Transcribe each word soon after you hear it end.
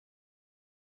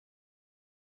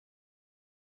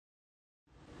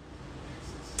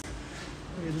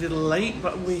We're a little late,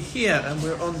 but we're here and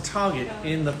we're on target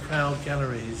in the Proud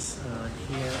Galleries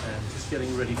here and just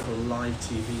getting ready for live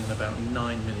TV in about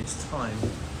 9 minutes' time.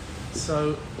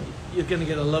 So you're going to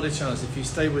get a lot of chance, if you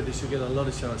stay with us, you'll get a lot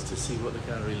of chance to see what the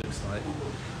gallery looks like.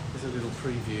 There's a little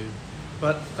preview.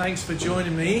 But thanks for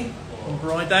joining me on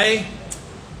Brian Day.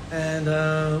 And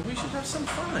we should have some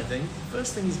fun, I think.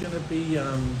 First thing is going to be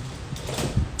a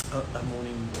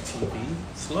morning TV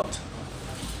slot.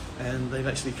 And they've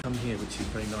actually come here, which is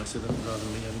very nice of them, rather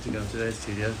than me having to go into their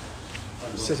studio.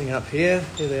 I'm setting up here.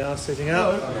 Here they are setting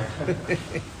up.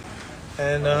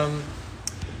 And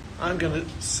I'm going to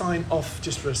sign off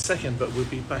just for a second, but we'll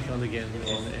be back on again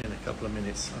in a couple of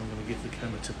minutes. I'm going to give the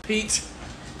camera to Pete.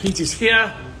 Pete is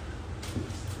here.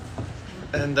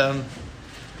 And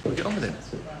we'll get on with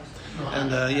it.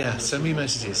 And yeah, send me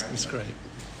messages. It's great.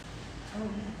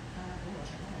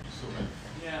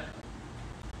 Yeah.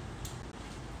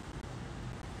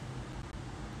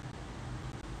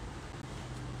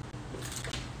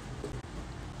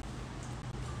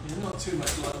 You're not too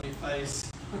much like me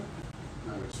face.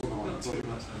 No, it's all Not too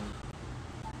much.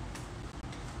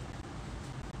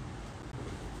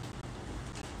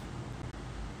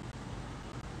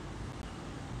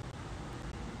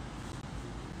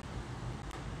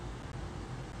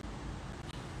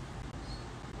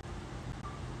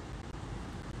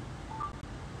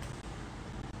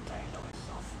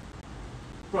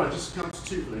 Right, just count to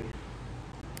two, please.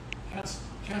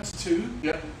 Count to two?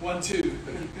 Yep. 1, 2.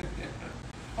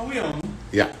 Are we on?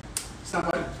 Yeah. Stand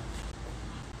by.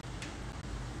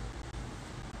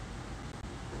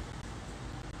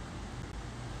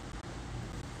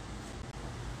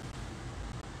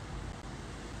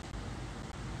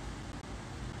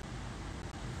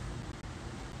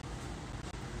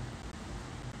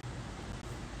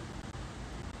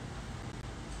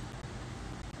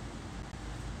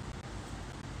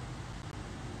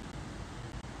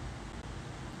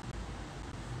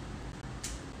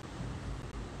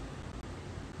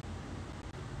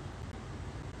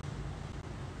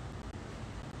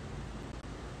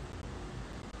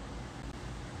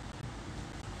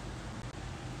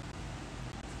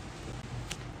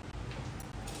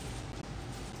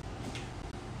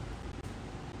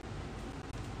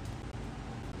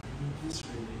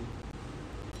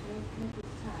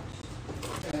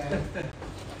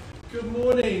 Good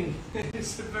morning.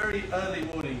 It's a very early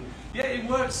morning. Yeah, it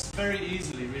works very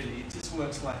easily, really. It just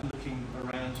works like looking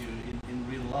around you in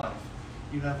real life.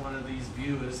 You have one of these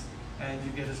viewers and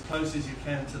you get as close as you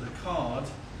can to the card.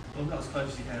 Well, not as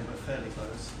close as you can, but fairly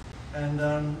close. And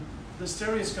the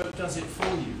stereoscope does it for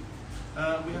you.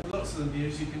 We have lots of them here,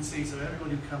 as you can see, so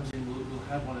everybody who comes in will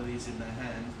have one of these in their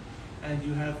hand. And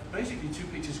you have basically two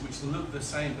pictures which look the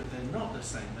same, but they're not the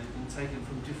same. They've been taken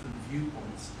from different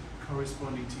viewpoints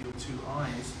corresponding to your two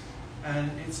eyes.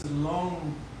 And it's a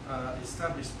long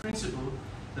established principle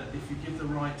that if you give the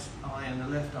right eye and the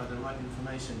left eye the right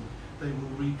information, they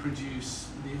will reproduce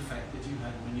the effect that you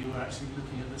had when you were actually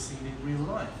looking at the scene in real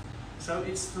life. So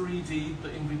it's 3D,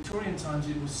 but in Victorian times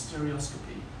it was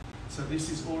stereoscopy. So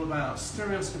this is all about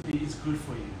stereoscopy is good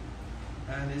for you.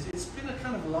 And it's been a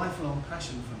kind of lifelong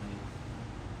passion for me.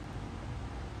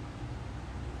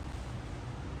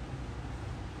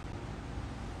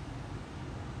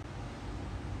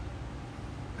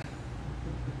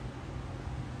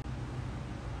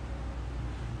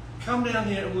 Come down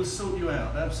here and we'll sort you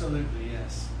out. Absolutely,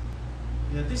 yes.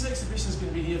 Yeah, this exhibition is going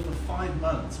to be here for 5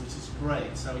 months, which is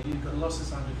great. So you've got lots of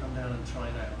time to come down and try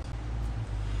it out.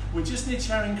 We're just near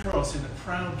Charing Cross in the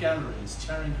Proud Galleries,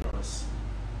 Charing Cross.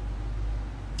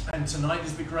 And tonight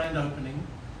is the grand opening.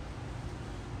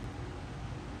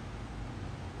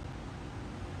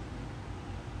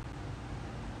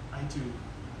 I do.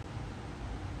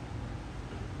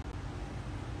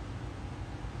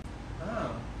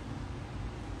 Oh.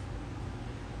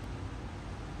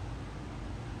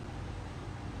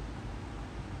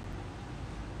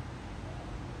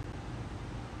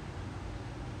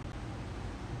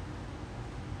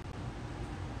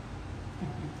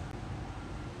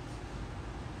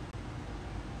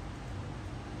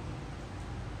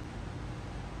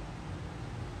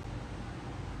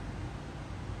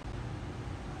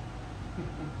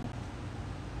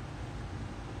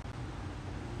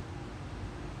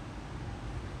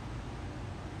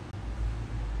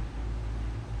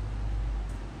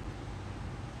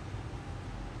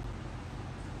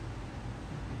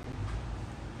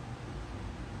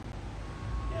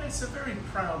 It's a very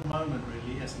proud moment,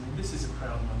 really, yes. I mean, this is a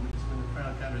proud moment, it's been a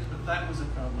proud galleries, but that was a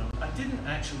proud moment. I didn't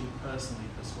actually personally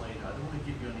persuade her. I don't want to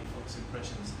give you any false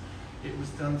impressions. It was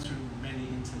done through many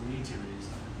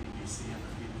intermediaries, like the BBC and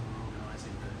the people who were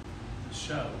organising the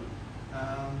show.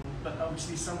 But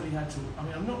obviously somebody had to, I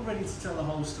mean, I'm not ready to tell the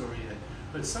whole story yet,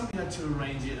 but somebody had to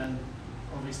arrange it, and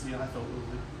obviously I thought, well,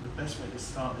 the best way to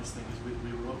start this thing is with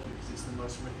We Were Rock You, because it's the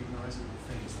most recognisable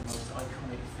thing, it's the most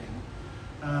iconic thing.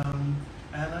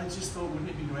 And I just thought, wouldn't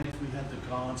it be great if we had the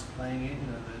guards playing it, you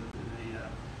know,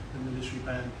 the military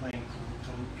band playing,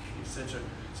 etc.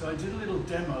 So I did a little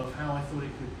demo of how I thought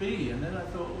it could be, and then I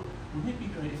thought, well, wouldn't it be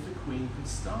great if the Queen could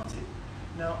start it?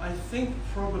 Now, I think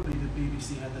probably the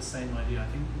BBC had the same idea. I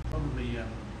think probably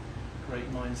great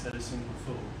minds had a single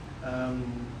thought.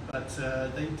 But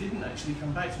they didn't actually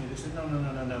come back to me. They said, no,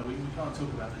 we can't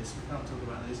talk about this, we can't talk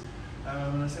about this.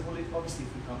 And I said, well, obviously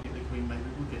if we can't get the Queen, maybe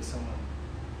we'll get someone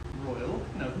royal.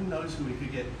 You know, who knows who we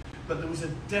could get. But there was a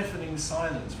deafening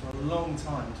silence for a long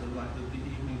time, till like the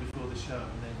evening before the show.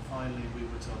 And then finally we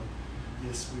were told,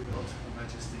 yes, we got Her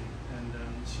Majesty. And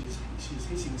she's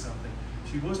hitting something.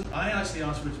 She wasn't, I actually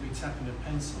asked her to be tapping a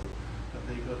pencil, but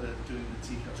they got her doing the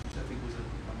teacups, which I think was a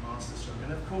masterstroke.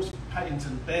 And of course,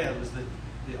 Paddington Bear was the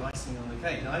icing on the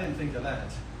cake. And I didn't think of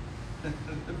that. The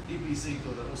BBC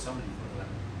thought that, or somebody thought of that.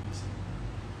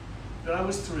 But I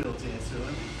was thrilled, yeah,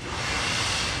 thrilled.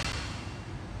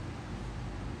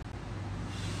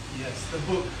 Yes, the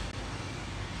book.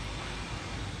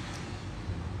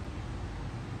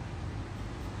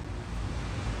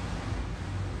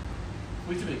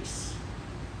 Weetabix.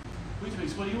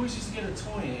 Well, you always used to get a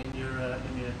toy in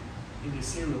your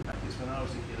cereal packets when I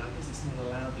was a kid. I guess it's not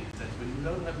allowed these days, but you would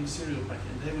open up your cereal packet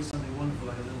and there was something wonderful,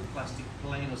 like a little plastic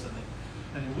plane or something.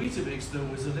 And in Weetabix there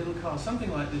was a little card,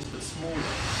 something like this but smaller,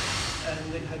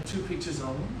 and it had two pictures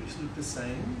on them which looked the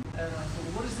same. And I thought,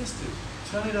 well, what does this do?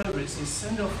 Turn it over. It says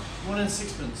send off 1 and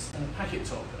 6pence and a packet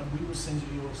top, and we will send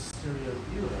you your stereo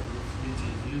viewer, your 3D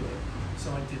viewer. So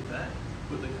I did that,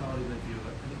 put the card in the viewer,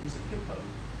 and it was a hippo.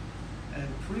 And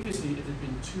previously it had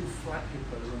been 2 flat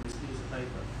hippos on this piece of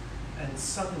paper. And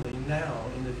suddenly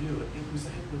now in the viewer, it was a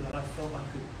hippo that I felt I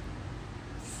could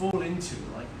fall into,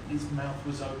 like his mouth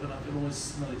was open, I could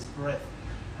almost smell its breath.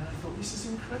 And I thought, this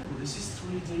is incredible, this is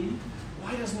 3D.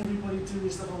 Why doesn't everybody do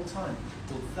this the whole time?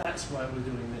 Well, that's why we're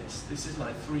doing this. This is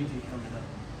like 3D coming up.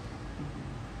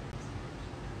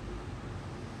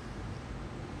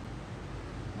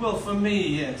 Well, for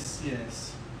me, yes.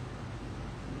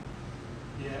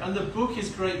 Yeah, and the book is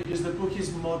great because the book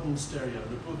is modern stereo.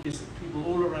 The book is people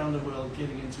all around the world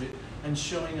getting into it and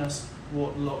showing us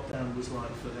what lockdown was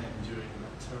like for them during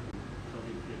that terrible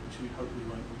COVID period, which we hope we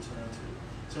won't return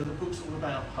to. So the book's all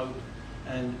about hope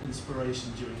and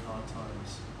inspiration during hard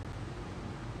times.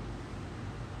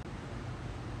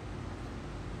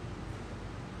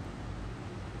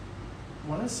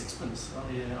 £1 and 6pence. Oh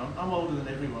yeah, I'm older than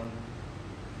everyone.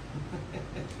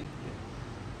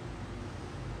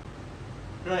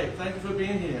 Great, thank you for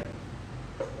being here.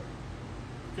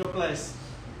 God bless.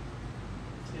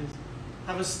 Cheers.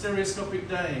 Have a stereoscopic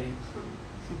day.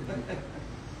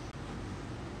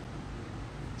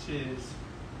 Cheers.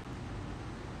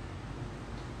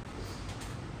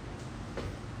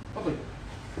 Lovely.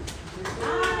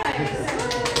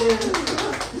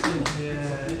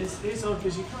 Yeah, it's odd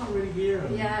because you can't really hear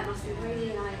them. Yeah, it must be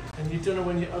really like... And you don't know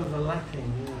when you're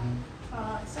overlapping.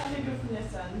 Yeah. It sounded good from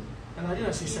this end. And I didn't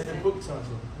actually say the book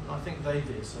title. I think they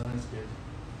did, so that's good.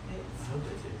 I hope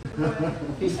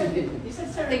they did. You said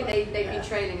I think they've been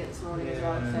training it this morning as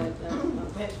well. Yeah. So,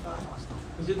 It's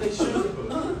fine. Did they show the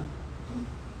book?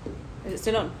 is it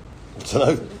still on? I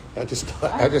don't know. How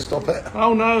do you stop it?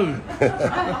 Oh no!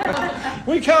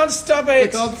 We can't stop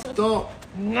it! Can't stop.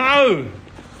 No!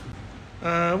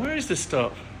 Where is the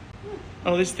stop?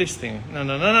 Oh, this thing. No.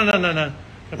 Don't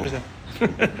put that. You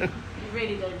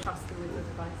really don't trust them with the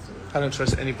device, do you? I don't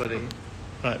trust anybody.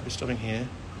 Right, we're stopping here.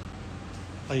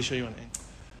 Are you sure you want it?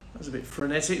 That was a bit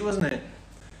frenetic, wasn't it?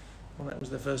 Well, that was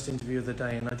the first interview of the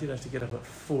day, and I did have to get up at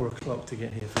 4 o'clock to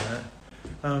get here for that.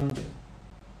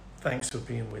 Thanks for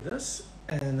being with us.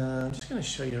 And I'm just going to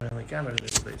show you around the gallery a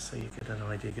little bit so you get an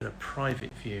idea, get a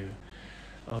private view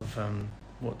of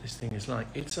what this thing is like.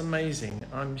 It's amazing.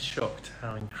 I'm shocked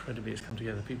how incredibly it's come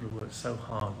together. People have worked so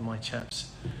hard, my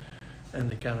chaps and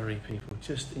the gallery people,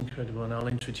 just incredible. And I'll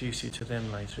introduce you to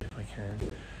them later if I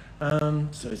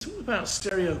can. So it's all about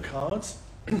stereo cards.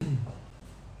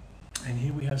 And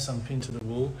here we have some pinned to the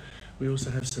wall. We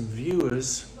also have some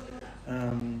viewers.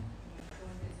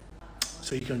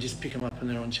 So you can just pick them up and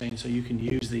they're on chain, so you can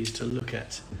use these to look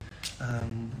at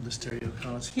the stereo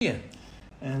cards here.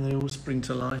 And they all spring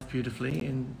to life beautifully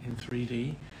in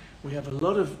 3D. We have a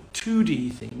lot of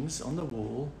 2D things on the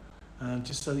wall,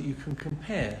 just so that you can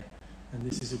compare. And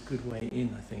this is a good way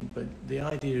in, I think. But the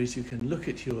idea is you can look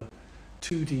at your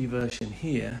 2D version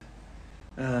here,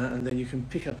 and then you can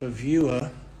pick up a viewer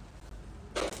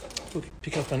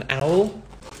pick up an owl,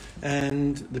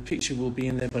 and the picture will be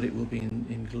in there, but it will be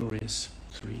in glorious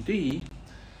 3D.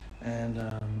 And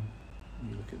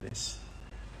you look at this,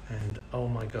 and oh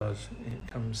my God,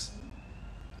 it comes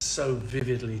so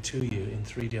vividly to you in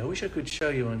 3D. I wish I could show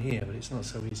you on here, but it's not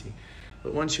so easy.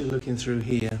 But once you're looking through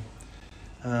here,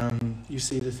 you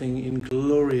see the thing in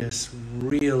glorious,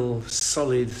 real,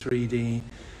 solid 3D.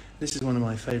 This is one of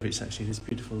my favourites, actually, this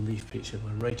beautiful leaf picture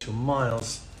by Rachel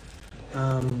Miles.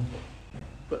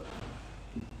 But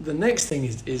the next thing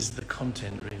is the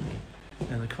content, really.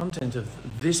 And the content of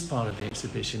this part of the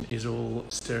exhibition is all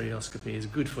Stereoscopy is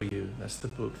Good For You. That's the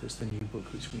book, that's the new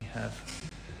book which we have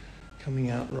coming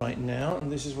out right now.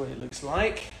 And this is what it looks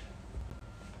like.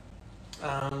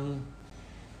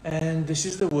 And this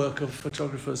is the work of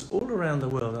photographers all around the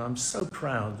world. And I'm so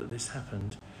proud that this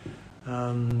happened.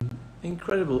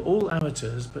 Incredible, all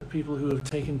amateurs, but people who have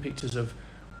taken pictures of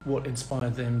what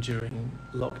inspired them during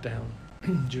lockdown,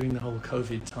 during the whole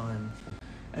COVID time.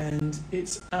 And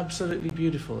it's absolutely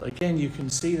beautiful. Again, you can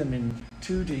see them in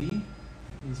 2D,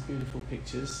 these beautiful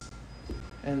pictures,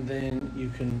 and then you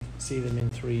can see them in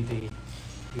 3D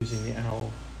using the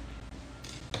owl.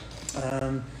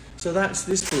 So that's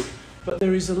this book. But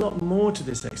there is a lot more to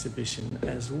this exhibition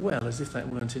as well, as if that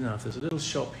weren't enough. There's a little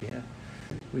shop here,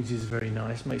 which is very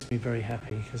nice, makes me very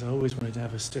happy, because I always wanted to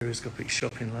have a stereoscopic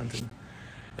shop in London,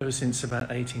 ever since about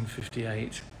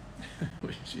 1858,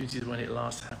 which is when it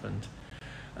last happened.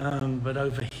 But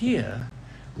over here,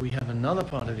 we have another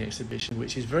part of the exhibition,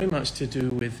 which is very much to do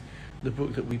with the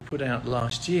book that we put out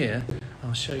last year.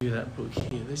 I'll show you that book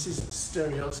here. This is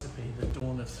Stereoscopy, The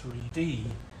Dawn of 3D,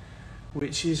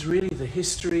 which is really the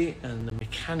history and the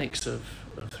mechanics of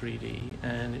 3D,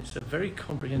 and it's a very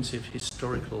comprehensive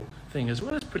historical thing, as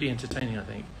well as pretty entertaining, I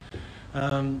think.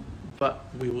 But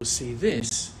we will see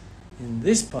this in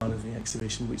this part of the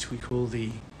exhibition, which we call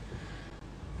the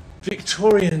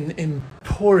Victorian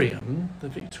Emporium. The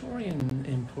Victorian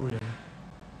Emporium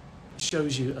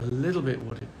shows you a little bit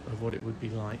of what it would be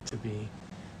like to be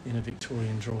in a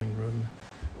Victorian drawing room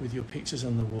with your pictures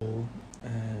on the wall.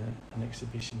 An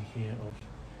exhibition here of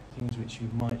things which you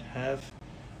might have.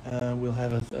 We'll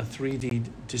have a 3D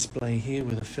display here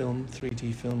with a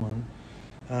 3D film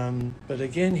on. But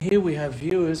again, here we have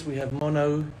viewers, we have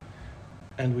mono,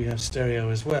 and we have stereo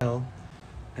as well.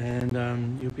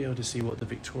 And you'll be able to see what the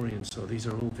Victorians saw. These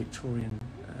are all Victorian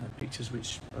pictures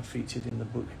which are featured in the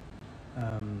book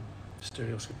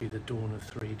Stereoscopy, The Dawn of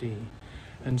 3D.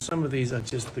 And some of these are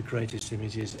just the greatest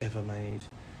images ever made.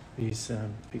 These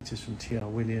pictures from T.R.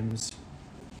 Williams,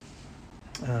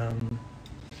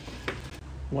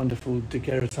 wonderful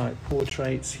daguerreotype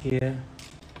portraits here,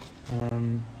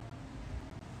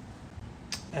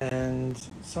 and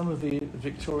some of the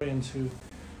Victorians who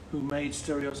made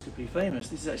stereoscopy famous.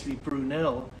 This is actually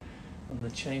Brunel on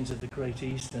the Chains of the Great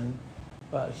Eastern,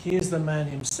 but here's the man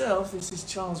himself. This is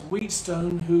Charles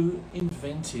Wheatstone, who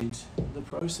invented the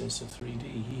process of 3D.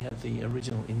 He had the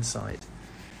original insight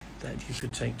that you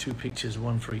could take two pictures,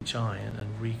 one for each eye,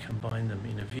 and recombine them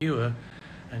in a viewer,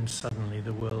 and suddenly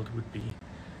the world would be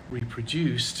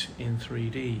reproduced in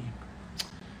 3D.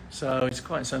 So it's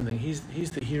quite something.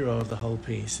 He's the hero of the whole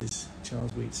piece, is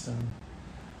Charles Wheatstone.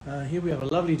 Here we have a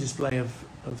lovely display of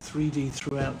 3D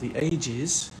throughout the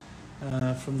ages,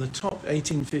 from the top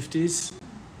 1850s,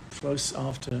 close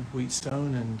after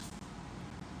Wheatstone and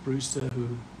Brewster,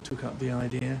 who took up the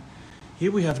idea.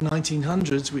 Here we have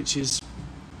 1900s, which is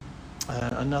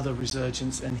another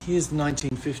resurgence, and here's the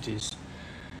 1950s,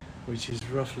 which is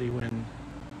roughly when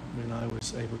I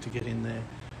was able to get in there.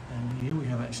 And here we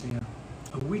have actually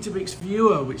a Weetabix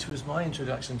viewer, which was my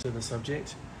introduction to the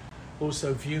subject.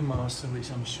 Also Viewmaster, which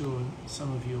I'm sure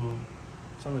some of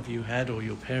you had, or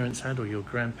your parents had, or your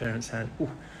grandparents had. Oh,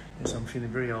 yes, I'm feeling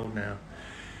very old now.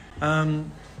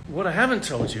 What I haven't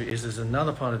told you is there's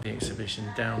another part of the exhibition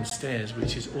downstairs,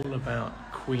 which is all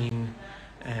about Queen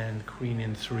and Queen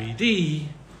in 3D,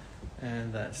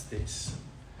 and that's this.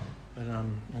 But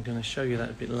I'm going to show you that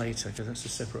a bit later, because that's a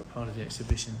separate part of the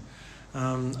exhibition.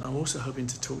 I'm also hoping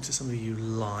to talk to some of you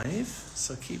live,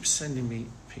 so keep sending me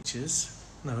pictures.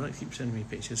 No, don't keep sending me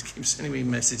pictures, keep sending me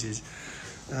messages.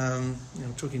 I'm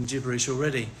talking gibberish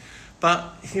already.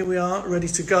 But here we are, ready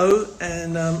to go,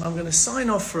 and I'm going to sign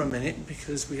off for a minute,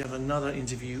 because we have another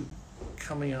interview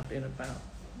coming up in about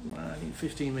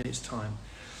 15 minutes' time,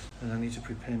 and I need to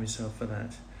prepare myself for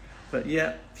that. But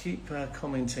yeah, keep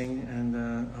commenting, and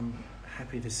I'm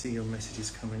happy to see your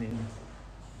messages coming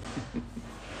in.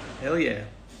 Hell yeah.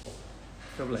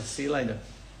 God bless. See you later.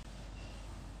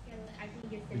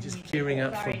 We're just gearing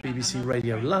up for BBC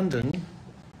Radio London,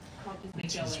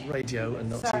 which is radio and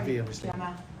not TV, obviously.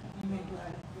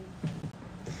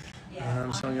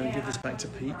 So I'm going to give this back to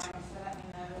Pete,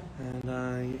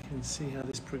 and you can see how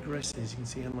this progresses. You can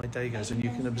see how my day goes, and you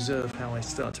can observe how I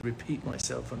start to repeat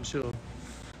myself, I'm sure.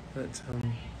 But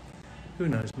who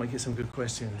knows, might get some good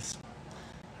questions.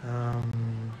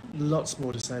 Lots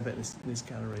more to say about this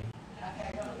gallery.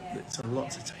 It's a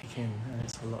lot to take in, and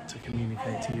it's a lot to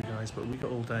communicate to you guys, but we've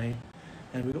got all day,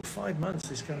 and we've got 5 months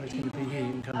this gallery's going to be here.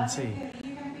 You can come and see. Are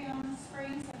you going to be on the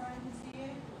screen so everyone can see you?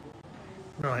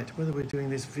 Right, whether we're doing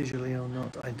this visually or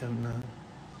not, I don't know.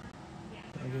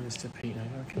 I'll give this to Pete now.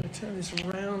 Can I turn this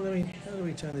around? How do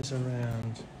we turn this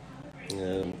around?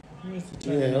 Where's the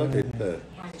turn Yeah, I around? did that.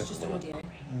 It's just audio. Oh,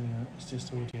 no, it's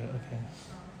just audio, okay.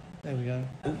 There we go.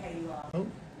 Okay, you are. Oh.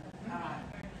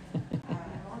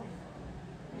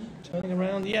 Turning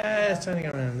around, yes, turning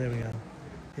around, there we go.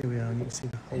 Here we are, and you can see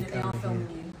the whole And they are gallery here. filming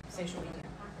you, social media.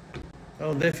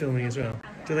 Oh, they're filming as well.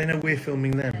 Do they know we're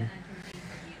filming them?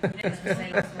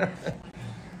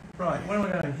 Right, where am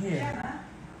I going? Here.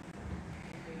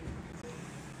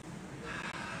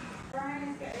 Brian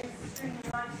is getting a stream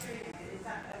of live stream. Is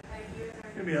that okay? It's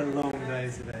going to be a long day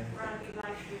today. Brian, you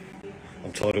live stream.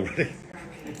 I'm tired already.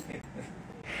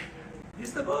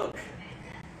 Here's the book.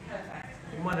 Perfect.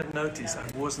 You might have noticed I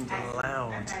wasn't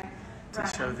allowed to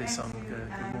show this on Good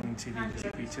Morning TV because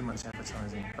it'd be too much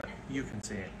advertising, but you can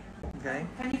see it. Okay?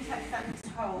 Can you text that to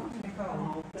Nicole?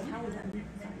 Nicole. How is it?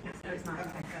 No, it's not.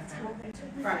 Okay, perfect.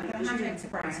 Right, you're going to hand it to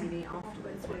Brian. TV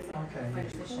afterwards. Okay.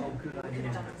 Finish the show. Oh, good We could idea.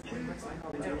 have done it before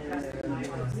the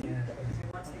Yeah.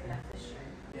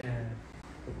 Yeah.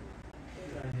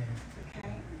 Good idea.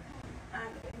 Okay.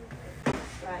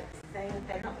 Right,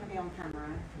 they're not going to be on camera.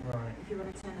 Right. If you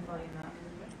want to turn the volume up.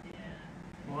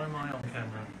 Why am I on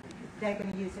camera? They're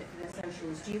going to use it for their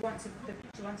socials. Do you want to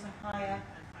hire?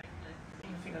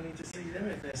 I think I need to see them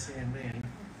if they're seeing me.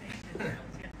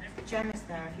 Gemma's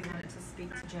there if you want to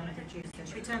speak to Gemma, the producer.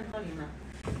 Should we turn the volume up?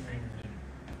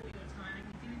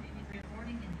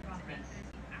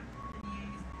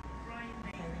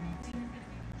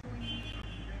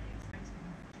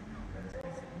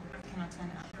 Can I turn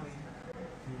it up for you?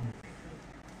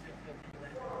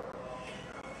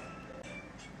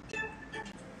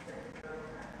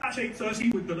 At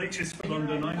 8:30 with the latest for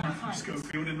London, I'm Matthew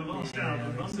Schofield. In the last hour,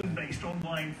 the London-based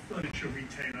online furniture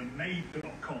retailer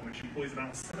May.com, which employs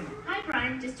about 7... Hi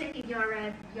Brian, just checking your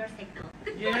signal.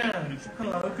 Good morning. Yeah.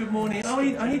 Hello, good morning. Oh,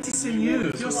 I need to see you.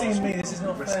 If you're seeing me, this is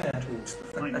not fair.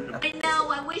 I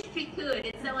know, I wish we could.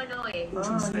 It's so annoying.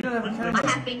 Oh, you don't have a I camera.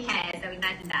 have big hair, so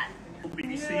imagine that.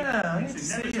 BBC, Yeah, I need to it's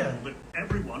see inevitable you. that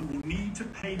everyone will need to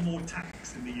pay more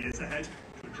tax in the years ahead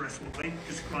to address what they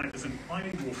describe as an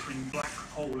eye-watering black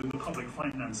hole in the public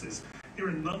finances. Here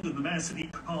in London, the Mayor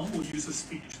Sadiq Khan will use a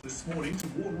speech this morning to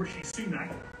warn Rishi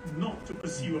Sunak not to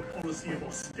pursue a policy of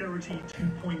austerity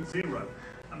 2.0.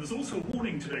 And there's also a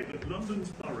warning today that London's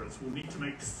boroughs will need to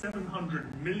make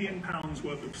 £700 million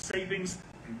worth of savings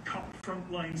and cut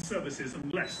frontline services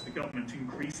unless the government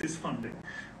increases funding.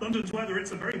 London's weather,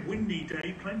 it's a very windy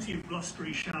day, plenty of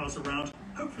blustery showers around,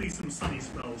 hopefully some sunny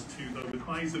spells too, though, with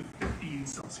highs of 15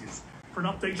 Celsius. For an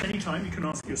update anytime, you can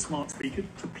ask your smart speaker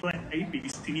to play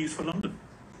BBC News for London.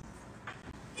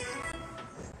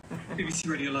 BBC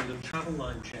Radio London travel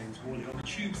line change warning on the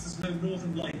tubes. There's no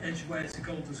Northern Line Edgware to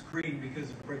Golders Green because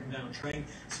of a broken down train.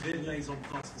 Severe delays on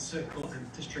parts of the Circle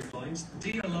and District lines.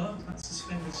 The DLR, that's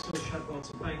suspended still Shadwell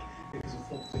to Bank because of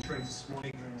fault of the trains this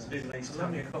morning. Severe delays to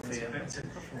Lovely Tamworth coffee, and yeah. Beckton.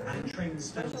 And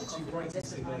trains down to Brighton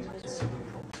to go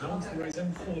on to the roads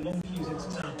M4, long queues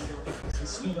into town. It's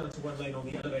still down to one lane on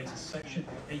the elevated section.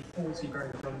 A40 very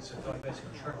prone to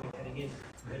diverting traffic heading in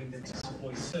from Hillingdon to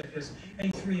Savoy Circus.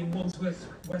 A3 in Wandsworth,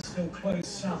 Westhill closed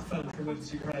southbound for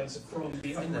emergency prayers from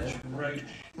the Upper Road.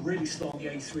 Really slow on the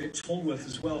A3 at Tolworth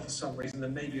as well for some reason. There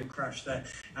may be a crash there.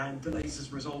 And delays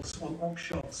as a result on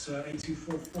Oxshot's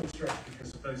A24 4 stretch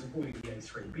because of those avoiding the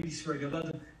A3. BBC Radio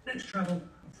London, next travel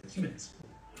in 30 minutes.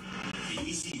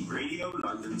 BBC Radio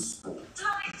London Sport.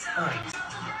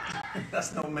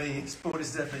 That's not me. Sport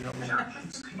is definitely not me.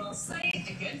 Marseille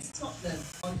against Tottenham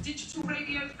on digital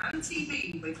radio and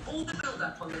TV with all the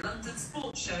build-up on the London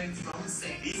Sports Show from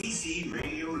 6. BBC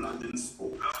Radio London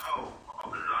Sport. The home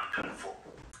of London football.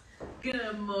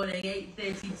 Good morning,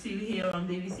 8:32 here on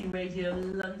BBC Radio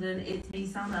London. It's me,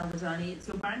 Sam Al-Madani. It's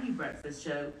your brand new breakfast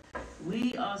show.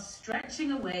 We are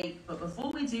stretching awake, but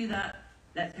before we do that,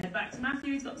 let's head back to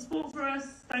Matthew. He's got the sport for us.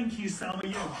 Thank you, Salma.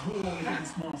 Yeah, draw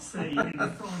against Marseille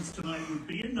in France tonight would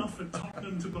be enough for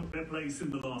Tottenham to book their place in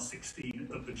the last 16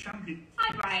 of the Champions.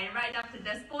 Hi Brian, right after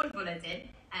the sport bulletin.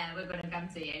 we're going to come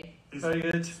to you. Very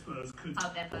good. Spurs could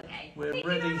Oh, that's okay. We're Thank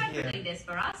ready you very much here. for doing this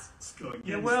for us. go against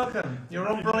You're welcome. You're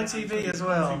on Bright TV as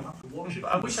well.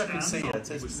 I wish I could see it.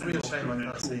 It's a real shame I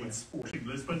can't see it. Sporting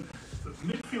Lisbon. But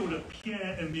midfielder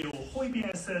Pierre-Emile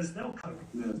Højbjerg says they'll cope.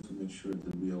 We have to make sure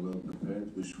that we are well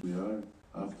prepared, which we are.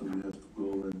 After we have to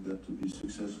go and to be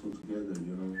successful together,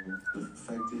 you know. The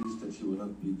fact is that you will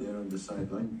not be there on the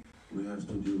sideline. We have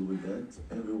to deal with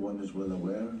that. Everyone is well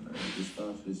aware, and the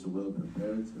staff is well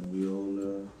prepared, and we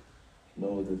all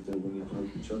know that we need to help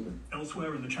each other.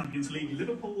 Elsewhere in the Champions League,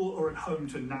 Liverpool are at home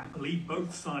to Napoli.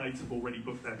 Both sides have already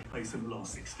booked their place in the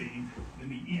last 16. In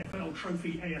the EFL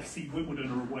Trophy, AFC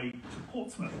Wimbledon are away to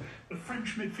Portsmouth. The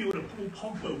French midfielder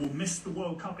Paul Pogba will miss the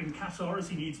World Cup in Qatar as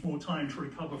he needs more time to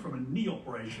recover from a knee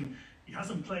operation. He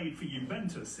hasn't played for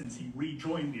Juventus since he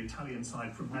rejoined the Italian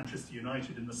side from Manchester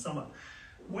United in the summer.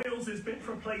 Wales' bid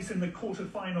for a place in the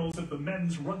quarter-finals of the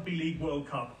Men's Rugby League World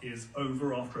Cup is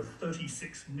over after a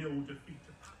 36-0 defeat.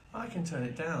 I can turn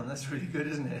it down. That's really good,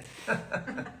 isn't it?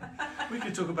 We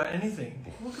could talk about anything.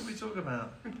 What could we talk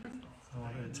about? Oh,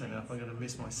 I'm going to turn it up. I'm going to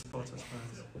miss my spot, I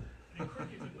suppose. In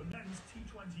cricket, at the Men's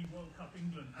T20 World Cup,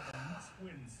 England had a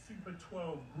must-win Super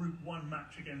 12 Group 1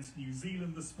 match against New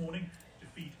Zealand this morning.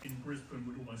 Defeat in Brisbane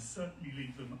would almost certainly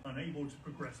leave them unable to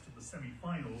progress to the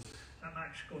semi-finals. That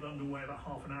match got underway about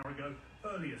half an hour ago.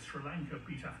 Earlier, Sri Lanka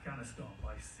beat Afghanistan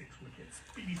by 6 wickets.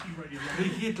 BBC Radio.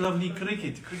 Cricket, lovely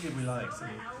cricket. Cricket we like. So.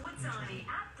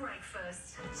 At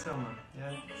breakfast. Selma,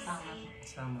 yeah?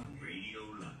 Selma. Radio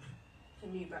London. The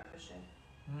new breakfast show.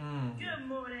 Good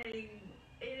morning.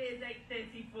 It is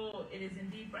 8:34. It is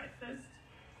indeed breakfast.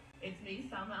 It's me,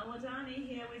 Salma Al-Wadani,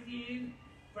 here with you.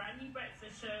 Brand new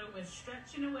breakfast show. We're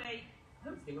stretching away.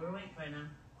 Hopefully we're awake by now.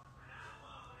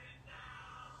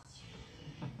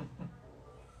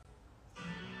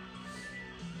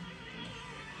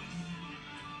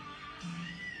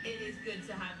 It is good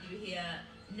to have you here.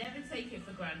 Never take it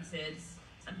for granted.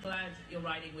 I'm glad you're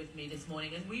riding with me this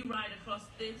morning as we ride across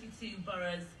 32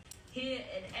 boroughs here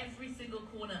in every single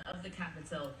corner of the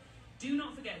capital. Do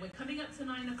not forget, we're coming up to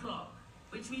 9 o'clock,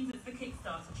 which means it's the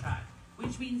Kickstarter track,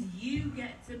 which means you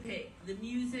get to pick the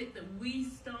music that we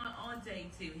start our day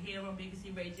to here on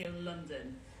BBC Radio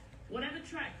London. Whatever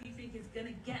track you think is going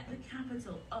to get the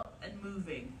capital up and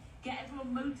moving, get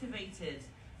everyone motivated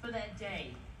for their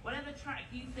day, whatever track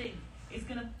you think is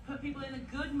going to put people in a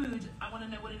good mood, I want to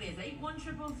know what it is.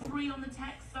 81333 on the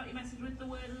text, start your message with the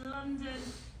word London.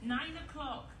 9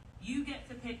 o'clock, you get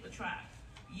to pick the track.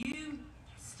 You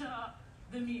start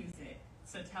the music.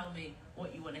 So tell me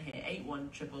what you want to hear.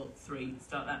 81333,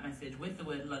 start that message with the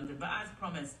word London. But as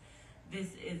promised,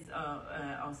 this is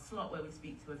our slot where we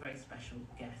speak to a very special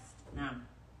guest. Now,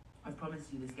 I've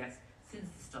promised you this guest since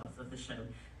the start of the show,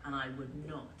 and I would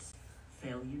not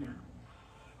fail you now.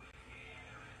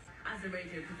 As a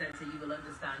radio presenter, you will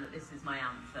understand that this is my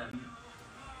anthem.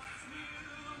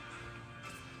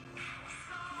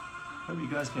 Hope you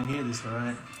guys can hear this all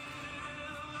right.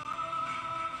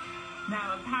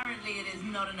 Now, apparently it is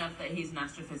not enough that he's an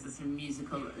astrophysicist and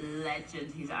musical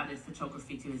legend. He's added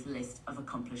photography to his list of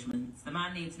accomplishments. The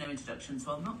man needs no introduction,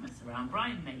 so I'll not mess around.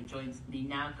 Brian May joins me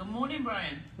now. Good morning,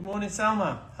 Brian. Good morning,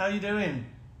 Salma. How are you doing?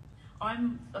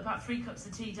 I'm about 3 cups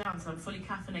of tea down, so I'm fully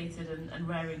caffeinated and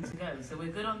raring to go. So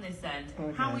we're good on this end.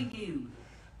 Okay. How are you?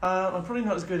 I'm probably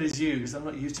not as good as you, because I'm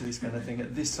not used to this kind of thing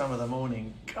at this time of the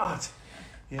morning. God!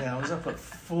 Yeah, I was up at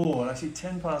 4, actually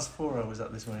 10 past 4 I was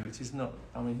up this morning, which is not,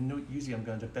 I mean, usually I'm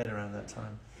going to bed around that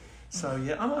time. So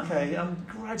yeah, I'm okay. I'm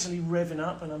gradually revving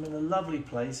up, and I'm in a lovely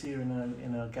place here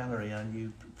in our gallery, our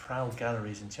new proud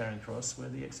galleries in Charing Cross, where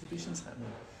the exhibition's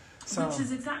happening. So, which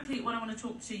is exactly what I want to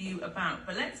talk to you about.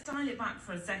 But let's dial it back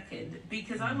for a second,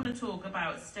 because I want to talk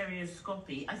about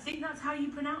stereoscopy. I think that's how you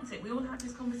pronounce it. We all had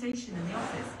this conversation in the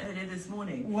office earlier this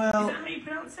morning. Well, is that how you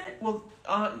pronounce it? Well,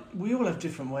 we all have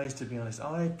different ways, to be honest.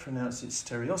 I pronounce it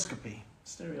stereoscopy.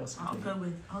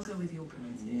 Stereoscopy. I'll go with your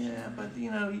pronunciation. Yeah, but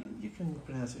you know, you can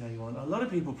pronounce it how you want. A lot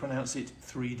of people pronounce it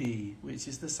 3D, which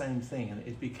is the same thing, and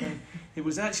it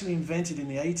was actually invented in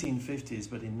the 1850s,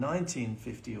 but in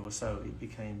 1950 or so it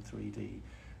became 3D,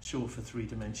 short for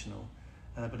three-dimensional.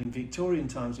 But in Victorian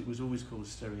times it was always called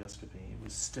stereoscopy. It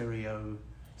was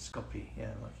stereoscopy,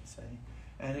 yeah, like you say.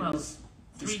 And it was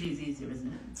 3D is easier,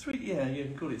 isn't it? Yeah, you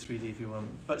can call it 3D if you want,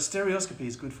 but stereoscopy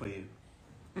is good for you.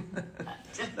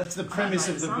 That's the premise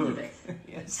of the book.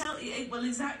 Yes. Well,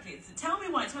 exactly. Tell me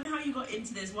why. Tell me how you got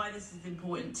into this. Why this is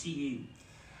important to you.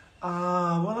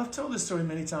 Well, I've told this story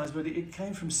many times, but it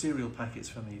came from cereal packets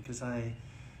for me, because I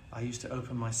used to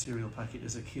open my cereal packet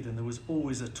as a kid, and there was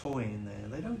always a toy in there.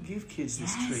 They don't give kids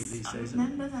this treat these days. I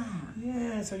remember that.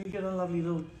 Yeah, so you get a lovely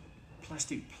little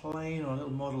plastic plane or a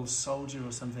little model soldier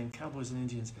or something, cowboys and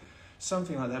Indians,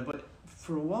 something like that. But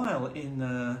for a while in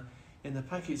the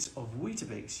packets of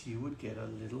Weetabix, you would get a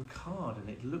little card, and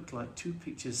it looked like two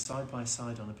pictures side by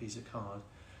side on a piece of card.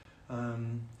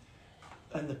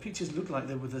 And the pictures looked like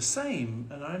they were the same.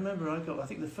 And I remember I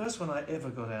think the first one I ever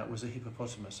got out was a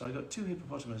hippopotamus. So I got two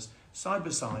hippopotamus side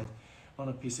by side on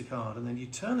a piece of card, and then you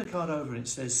turn the card over and it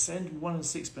says send 1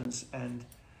 6 and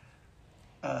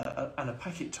a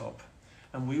packet top,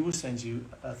 and we will send you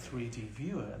a 3D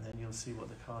viewer, and then you'll see what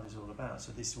the card is all about.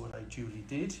 So this is what I duly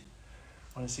did.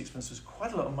 1 6 was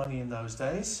quite a lot of money in those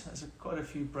days. That's quite a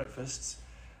few breakfasts.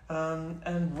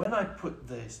 And when I put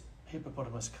this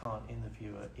hippopotamus card in the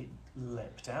viewer, it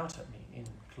leapt out at me in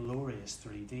glorious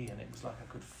 3D, and it was like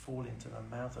I could fall into the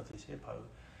mouth of this hippo.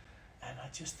 And I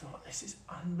just thought, this is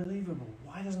unbelievable.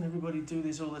 Why doesn't everybody do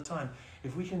this all the time?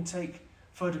 If we can take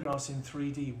photographs in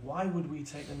 3D, why would we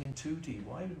take them in 2D?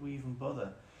 Why would we even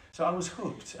bother? So I was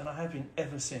hooked, and I have been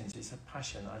ever since. It's a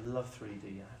passion. I love 3D,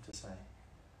 I have to say.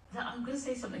 Now, I'm going to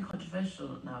say something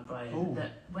controversial now, Brian. Ooh.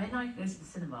 That when I go to the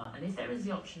cinema, and if there is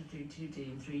the option of doing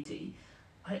 2D and 3D,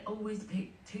 I always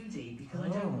pick 2D because I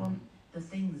don't want the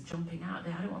things jumping out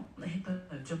there. I don't want the hippo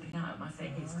jumping out at my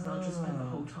face, because I'll just spend the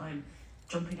whole time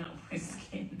jumping out of my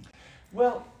skin.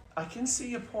 Well, I can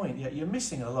see your point. Yeah, you're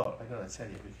missing a lot, I gotta tell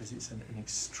you, because it's an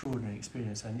extraordinary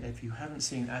experience. And if you haven't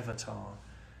seen Avatar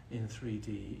in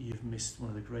 3D, you've missed one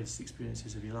of the greatest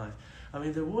experiences of your life. I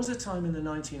mean, there was a time in the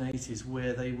 1980s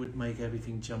where they would make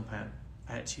everything jump out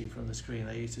at you from the screen.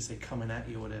 They used to say coming at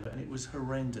you or whatever, and it was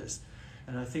horrendous.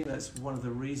 And I think that's one of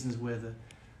the reasons where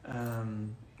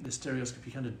the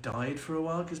stereoscopy kind of died for a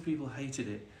while, because people hated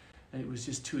it. And it was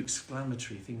just too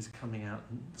exclamatory, things coming out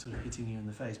and sort of hitting you in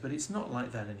the face. But it's not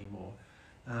like that anymore.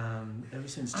 Ever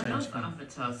since I James love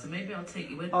Avatar, so maybe I'll take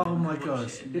you with me. Oh my and God!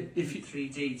 watch it in If you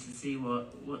 3D to see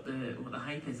what the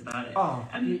hype is about it. Oh,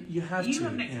 you have to. You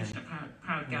have an exhibition at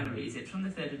Proud Galleries. It's from the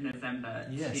 3rd of November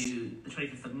to the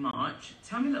 25th of March.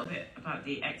 Tell me a little bit about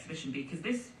the exhibition, because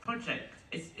this project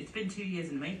it's been 2 years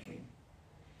in the making.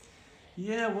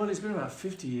 Yeah, well, it's been about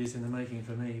 50 years in the making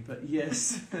for me, but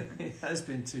yes, it has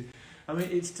been too. I mean,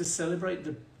 it's to celebrate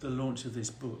the launch of this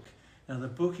book. Now, the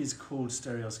book is called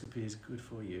Stereoscopy is Good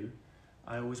for You.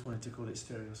 I always wanted to call it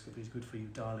Stereoscopy is Good for You,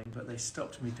 Darling, but they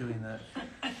stopped me doing that.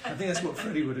 I think that's what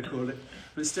Freddie would have called it.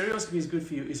 But Stereoscopy is Good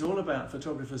for You is all about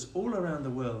photographers all around the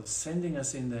world sending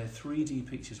us in their 3D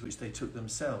pictures, which they took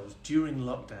themselves during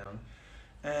lockdown,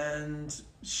 and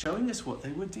showing us what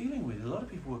they were dealing with. A lot of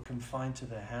people were confined to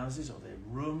their houses or their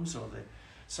rooms, or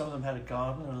some of them had a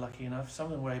garden and were lucky enough. Some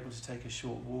of them were able to take a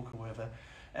short walk or whatever.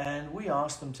 And we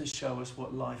asked them to show us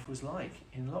what life was like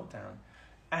in lockdown,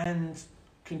 and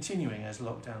continuing as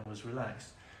lockdown was relaxed.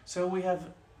 So we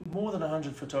have more than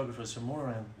 100 photographers from all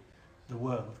around the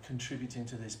world contributing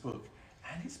to this book.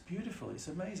 And it's beautiful, it's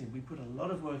amazing. We put a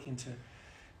lot of work into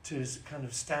kind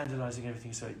of standardizing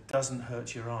everything so it doesn't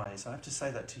hurt your eyes. I have to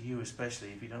say that to you especially,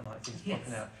 if you don't like things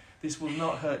popping out. This will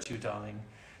not hurt you, darling.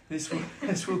 This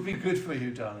will be good for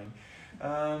you, darling.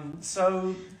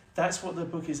 So that's what the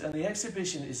book is, and the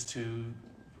exhibition is to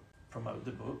promote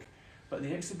the book, but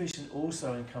the exhibition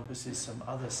also encompasses some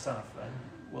other stuff, and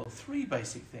well, 3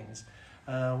 basic things.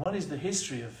 One is the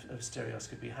history of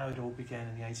stereoscopy, how it all began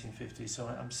in the 1850s. So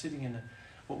I'm sitting in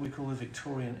what we call the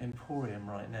Victorian Emporium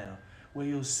right now, where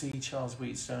you'll see Charles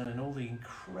Wheatstone and all the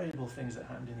incredible things that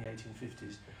happened in the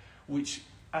 1850s, which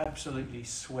absolutely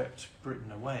swept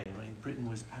Britain away. I mean, Britain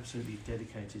was absolutely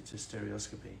dedicated to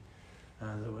stereoscopy.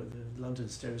 The London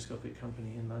Stereoscopic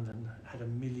Company in London had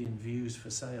 1 million views for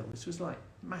sale, which was like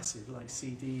massive, like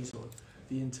CDs or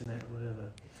the internet or whatever.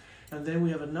 And then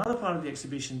we have another part of the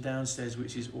exhibition downstairs,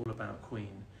 which is all about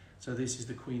Queen. So this is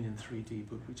the Queen in 3D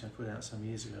book, which I put out some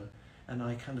years ago. And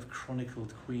I kind of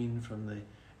chronicled Queen from the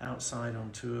outside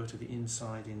on tour to the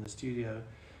inside in the studio.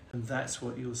 And that's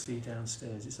what you'll see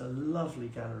downstairs. It's a lovely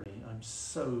gallery. I'm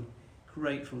so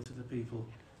grateful to the people,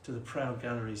 to the Proud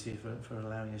Galleries here for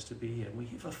allowing us to be here. We're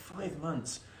here for 5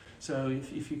 months. So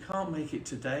if you can't make it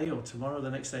today or tomorrow,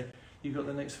 the next day, you've got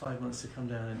the next 5 months to come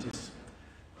down and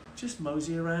just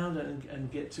mosey around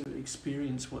and get to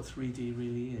experience what 3D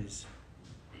really is.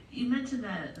 You mentioned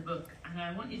there the book, and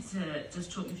I want you to just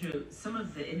talk me through some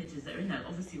of the images that are in there.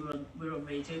 Obviously, we're on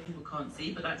radio, people can't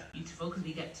see, but that's beautiful because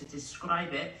we get to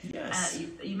describe it. Yes.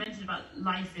 You mentioned about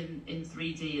life in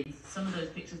 3D and some of those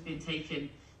pictures being taken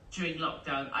during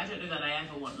lockdown. I don't know that I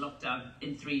ever want lockdown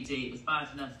in 3D. It was bad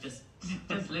enough just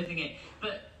living it.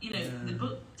 But, you know, the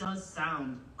book does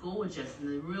sound gorgeous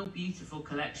and a real beautiful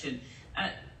collection.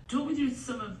 Talk me through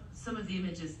some of the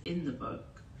images in the book.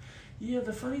 Yeah,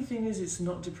 the funny thing is it's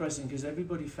not depressing because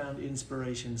everybody found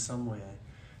inspiration somewhere.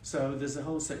 So there's a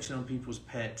whole section on people's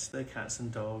pets, their cats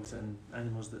and dogs and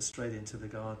animals that strayed into the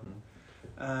garden.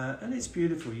 And it's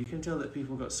beautiful. You can tell that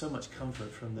people got so much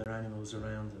comfort from their animals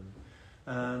around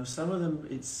them. Some of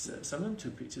them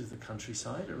took pictures of the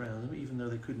countryside around them, even though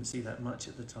they couldn't see that much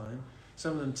at the time.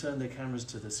 Some of them turned their cameras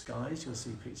to the skies. You'll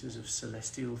see pictures of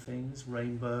celestial things,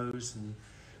 rainbows and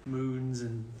moons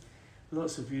and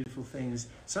lots of beautiful things.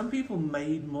 Some people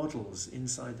made models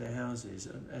inside their houses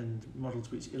and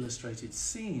models which illustrated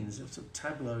scenes of sort of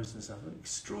tableaus and stuff,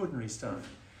 extraordinary stuff,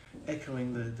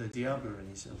 echoing the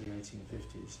diableries of the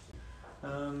 1850s.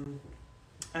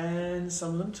 And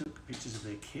some of them took pictures of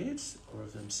their kids or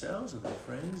of themselves or their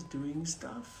friends doing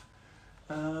stuff.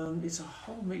 It's a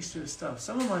whole mixture of stuff.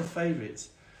 Some of my favourites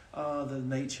are the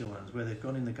nature ones, where they've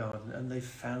gone in the garden and they've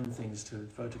found things to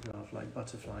photograph, like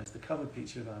butterflies. The cover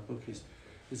picture of our book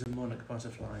is a monarch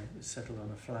butterfly settled on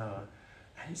a flower,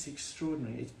 and it's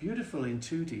extraordinary. It's beautiful in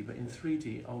 2D, but in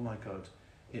 3D, oh my God,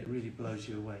 it really blows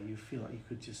you away. You feel like you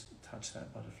could just touch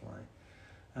that butterfly.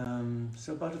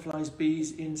 So butterflies,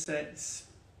 bees, insects,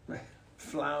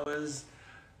 flowers,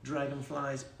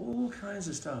 dragonflies, all kinds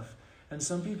of stuff. And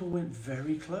some people went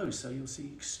very close, so you'll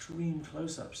see extreme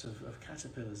close-ups of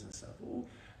caterpillars and stuff. I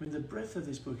mean, the breadth of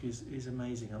this book is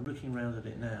amazing. I'm looking around at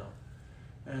it now,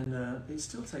 and it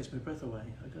still takes my breath away,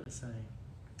 I've got to say.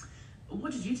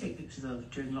 What did you take pictures of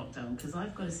during lockdown? Because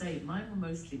I've got to say, mine were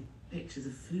mostly pictures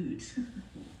of food.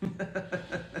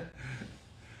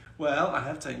 Well, I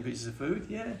have taken pictures of food,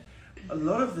 yeah. A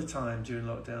lot of the time during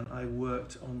lockdown, I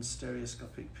worked on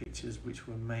stereoscopic pictures which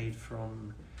were made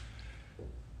from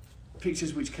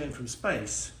pictures which came from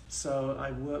space. So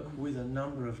I work with a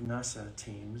number of NASA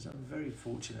teams. I'm very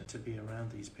fortunate to be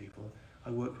around these people. I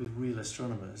work with real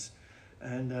astronomers.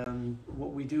 And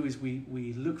what we do is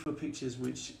we look for pictures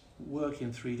which work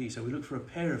in 3D. So we look for a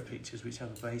pair of pictures which have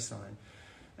a baseline.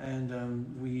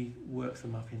 And we work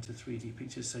them up into 3D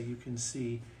pictures so you can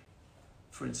see,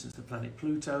 for instance, the planet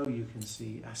Pluto. You can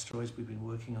see asteroids. We've been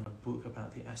working on a book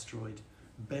about the asteroid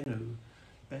Bennu.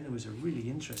 Bennu is a really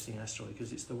interesting asteroid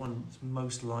because it's the one that's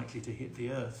most likely to hit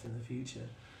the Earth in the future.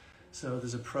 So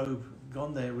there's a probe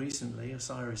gone there recently,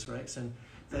 OSIRIS-REx, and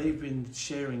they've been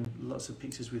sharing lots of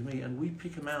pictures with me, and we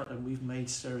pick them out and we've made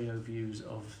stereo views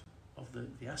of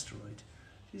the asteroid.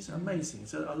 It's amazing.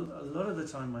 So a lot of the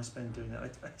time I spend doing that.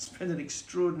 I spend an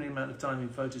extraordinary amount of time in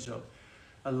Photoshop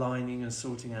aligning and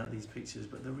sorting out these pictures,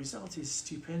 but the result is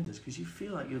stupendous because you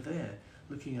feel like you're there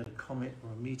looking at a comet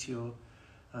or a meteor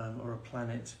or a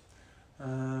planet.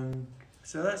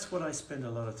 So that's what I spend a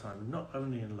lot of time, not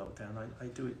only in lockdown, I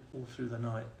do it all through the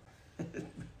night.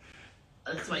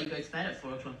 That's why you go to bed at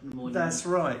 4 o'clock in the morning. That's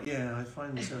right, yeah, I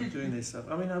find myself doing this stuff.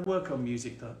 I mean, I work on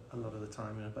music a lot of the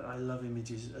time, but I love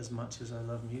images as much as I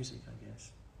love music, I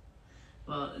guess.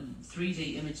 Well,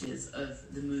 3D images of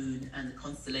the moon and the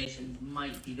constellations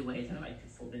might be the way that I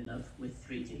could fall in love with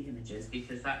 3D images,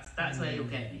 because that's where you'll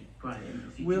get me, Brian.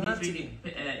 If you give me a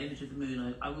 3D image of the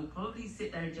moon, I will probably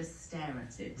sit there and just stare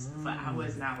at it for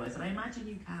hours and hours. And I imagine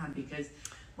you can, because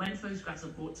when photographs are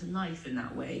brought to life in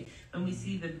that way, when we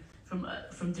see them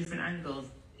from different angles,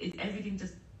 everything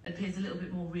just appears a little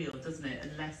bit more real, doesn't it,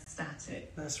 and less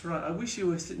static. That's right. I wish you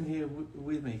were sitting here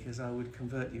with me, because I would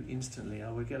convert you instantly.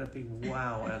 I would get a big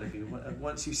wow out of you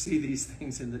once you see these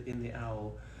things in the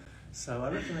owl. So I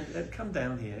recommend come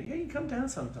down here. Yeah, you can come down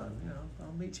sometime. You know,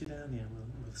 I'll meet you down here.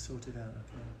 We'll sort it out.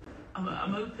 Okay.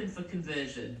 I'm open for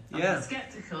conversion. Yeah. I'm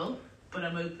sceptical, but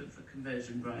I'm open for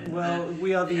conversion, Brian. Well,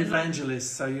 we are the evangelists,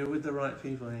 so you're with the right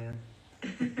people here.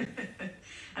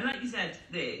 And like you said,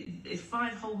 it's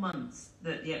 5 whole months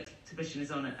that the exhibition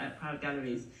is on at Proud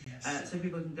Galleries. Yes. So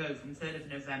people can go from 3rd of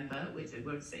November, which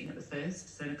we're sitting at the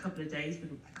 1st, so in a couple of days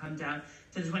people can come down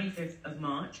to the 25th of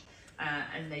March,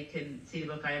 and they can see the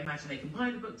book. I imagine they can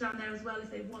buy the book down there as well if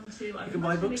they want to. I can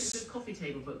buy books. Make a good coffee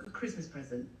table book, a Christmas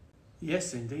present.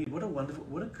 Yes, indeed. What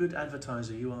a good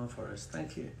advertiser you are for us.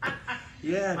 Thank you.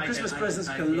 Yeah, Christmas presents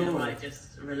galore. I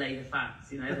just relay the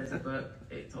facts. You know, there's a book,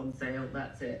 it's on sale.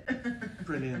 That's it.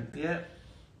 Brilliant. Yeah,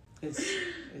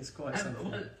 it's quite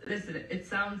something. Well, listen, it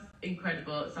sounds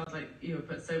incredible. It sounds like you have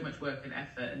put so much work and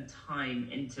effort and time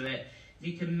into it. If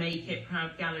you can make it,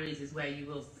 Proud Galleries is where you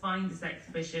will find this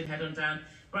exhibition. Head on down.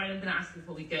 Brian, I'm going to ask you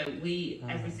before we go,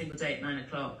 every single day at 9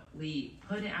 o'clock, we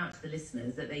put it out to the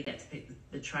listeners that they get to pick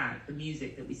the track, the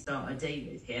music that we start our day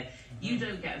with here. You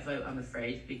don't get a vote, I'm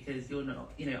afraid, because you're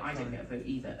not, I don't get a vote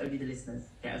either. Only the listeners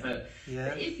get a vote. Yeah.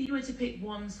 But if you were to pick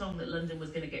one song that London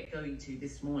was going to get going to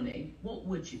this morning, what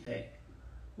would you pick?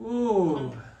 Ooh.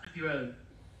 Of your own.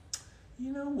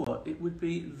 You know what? It would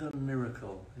be The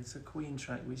Miracle. It's a Queen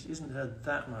track which isn't heard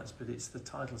that much, but it's the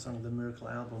title song of the Miracle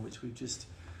album, which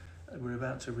we're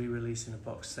about to re-release in a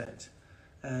box set.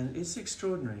 And it's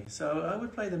extraordinary. So I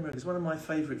would play The Miracle. It's one of my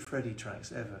favourite Freddie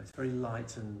tracks ever. It's very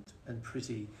light and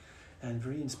pretty and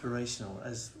very inspirational,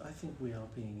 as I think we are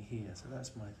being here. So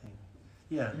that's my thing.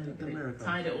 Yeah, the Miracle.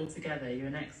 Tied it all together. You're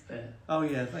an expert. Oh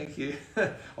yeah, thank you.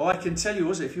 Oh, I can tell you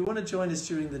also, if you want to join us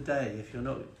during the day, if you're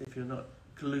not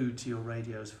glued to your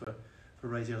radios for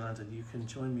Radio London, you can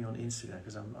join me on Instagram,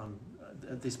 because I'm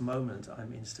at this moment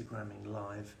I'm Instagramming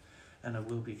live, and I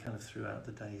will be kind of throughout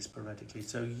the day sporadically.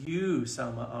 So you,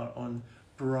 Salma, are on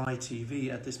Bri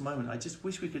TV at this moment. I just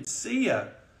wish we could see you.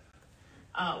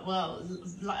 Well,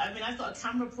 I mean, I've got a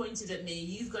camera pointed at me,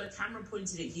 you've got a camera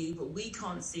pointed at you, but we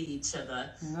can't see each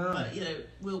other. No. But, you know,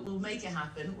 we'll make it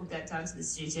happen. We'll get down to the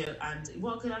studio, and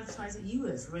what could advertising you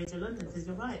with for Radio London? Because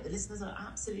you're right, the listeners are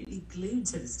absolutely glued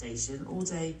to the station all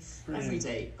day, every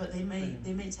day. But they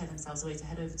may tear themselves away to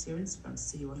head over to your Instagram to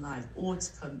see you on live, or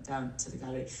to come down to the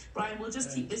gallery. Brian, we'll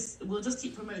just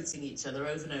keep promoting each other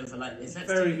over and over like this. Let's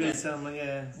Very good, Salma.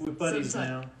 Yeah, we're buddies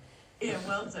now. Yeah,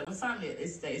 well done. We're family at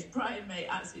this stage. Brian May,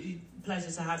 absolutely pleasure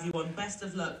to have you on. Best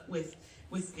of luck with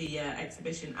the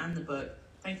exhibition and the book.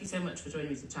 Thank you so much for joining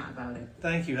me to chat about it.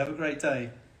 Thank you. Have a great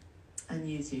day. And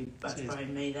you too. That's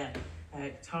Brian May there.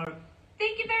 Tara.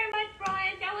 Thank you very much,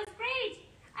 Brian. That was great.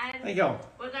 And there you go.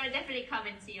 We're going to definitely come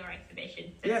and see your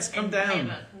exhibition. Yes, come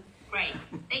down. Great.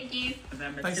 Thank you.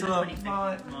 November Thanks a lot.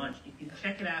 22nd of March. You can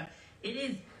check it out. It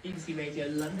is BBC Radio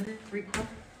London.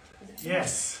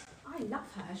 Yes. I love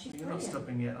her. She's You're not brilliant.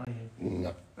 stopping yet, are you?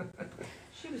 No.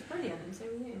 She was brilliant, and so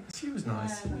were you. She was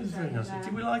nice. Yeah, It was very nice.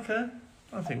 Did we like her?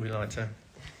 I think we liked her.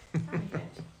 Very good.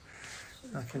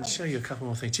 I can show you a couple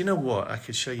more things. Do you know what? I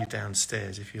could show you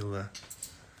downstairs if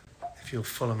you'll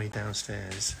follow me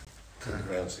downstairs. Turn it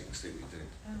around so you can see what you're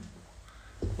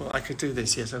doing. Well, I could do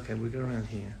this. Yes, okay. We'll go around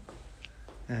here,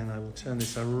 and I will turn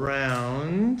this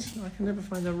around. I can never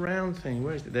find the round thing.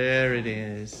 Where is it? There it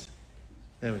is.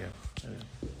 There we go. There we go.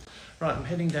 Right, I'm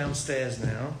heading downstairs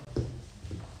now,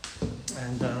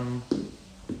 and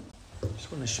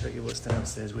just want to show you what's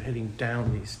downstairs. We're heading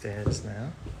down these stairs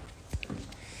now.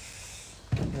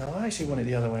 No, I actually want it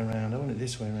the other way around. I want it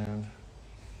this way around.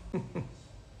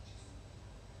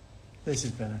 This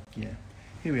is better. Yeah.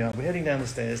 Here we are. We're heading down the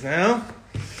stairs now.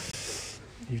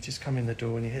 You've just come in the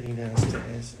door and you're heading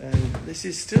downstairs, and this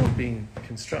is still being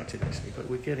constructed actually, but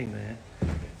we're getting there.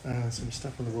 Some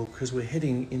stuff on the wall because we're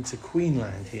heading into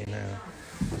Queenland here now.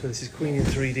 So this is Queen in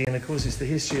 3D, and of course it's the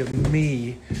history of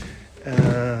me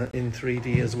in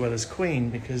 3D as well as Queen,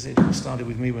 because it all started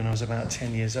with me when I was about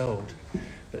 10 years old.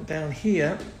 But down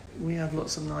here we have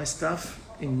lots of nice stuff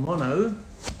in mono.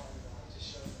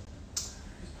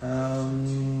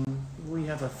 We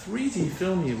have a 3D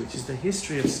film here, which is the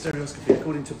history of stereoscopy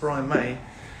according to Brian May,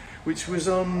 which was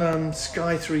on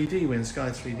Sky 3D when Sky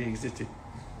 3D existed.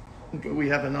 But we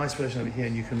have a nice version of it here,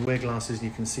 and you can wear glasses and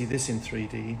you can see this in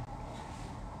 3D.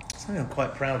 Something I'm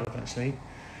quite proud of, actually.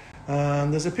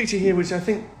 There's a picture here which I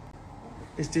think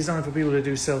is designed for people to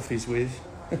do selfies with.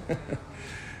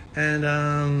 And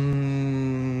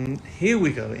here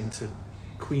we go into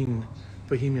Queen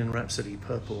Bohemian Rhapsody,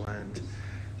 Purple Land.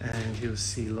 And you'll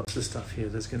see lots of stuff here.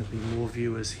 There's going to be more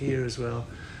viewers here as well,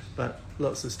 but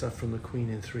lots of stuff from the Queen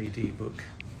in 3D book.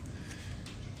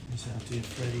 Here's our dear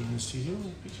Freddie in the studio,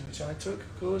 a picture which I took,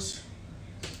 of course.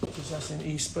 This is us in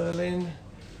East Berlin,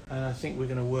 and I think we're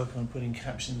going to work on putting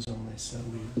captions on this so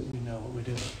we know what we're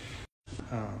doing.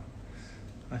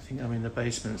 I think I'm in the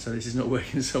basement, so this is not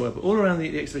working so well. But all around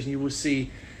the exhibition, you will see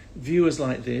viewers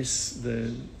like this,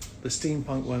 the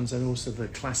steampunk ones, and also the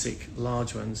classic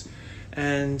large ones,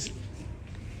 and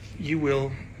you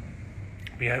will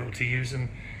be able to use them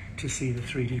to see the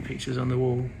 3D pictures on the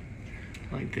wall,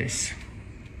 like this.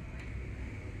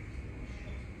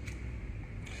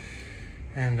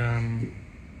 And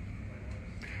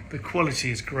the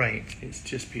quality is great. It's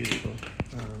just beautiful.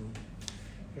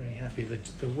 Very happy.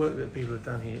 The work that people have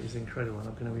done here is incredible.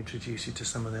 I'm going to introduce you to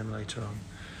some of them later on.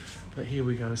 But here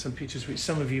we go. Some pictures which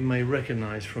some of you may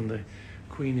recognise from the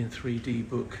Queen in 3D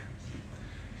book.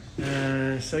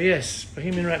 So yes,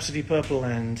 Bohemian Rhapsody, Purple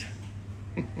Land.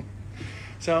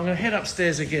 So I'm going to head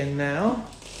upstairs again now.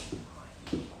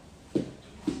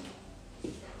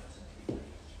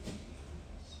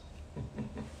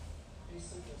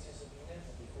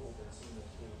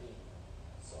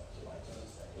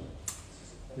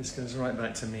 This goes right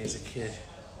back to me as a kid.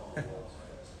 And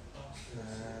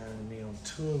me on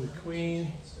tour with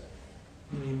Queen,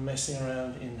 me messing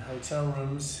around in hotel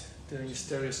rooms, doing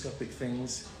stereoscopic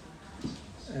things,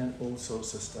 and all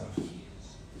sorts of stuff.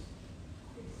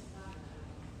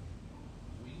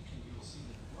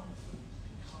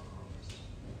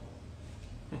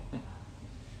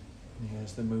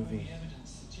 That's the movie.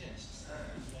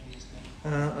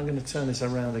 I'm going to turn this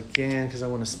around again because I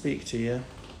want to speak to you.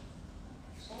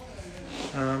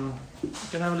 I'm going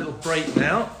to have a little break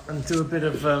now and do a bit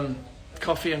of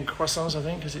coffee and croissants, I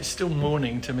think, because it's still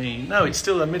morning to me. No, it's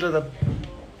still the middle of the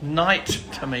night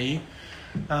to me.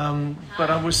 But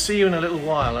I will see you in a little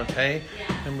while, okay?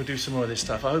 And we'll do some more of this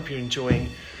stuff. I hope you're enjoying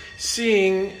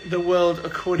seeing the world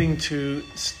according to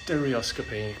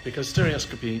stereoscopy, because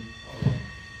stereoscopy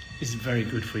is very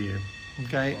good for you,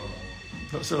 okay?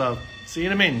 Lots of love. See you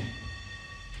in a minute.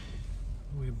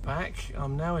 We're back.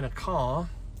 I'm now in a car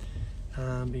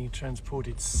being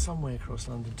transported somewhere across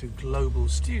London to Global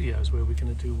Studios, where we're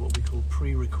going to do what we call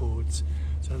pre-records.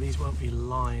 So these won't be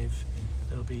live,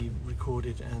 they'll be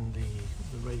recorded, and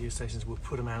the radio stations will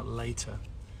put them out later.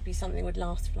 Be something that would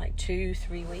last for like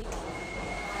 2-3 weeks.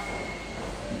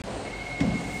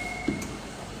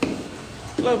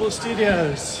 Global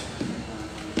Studios,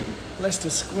 Leicester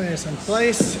Square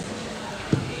someplace.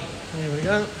 Here we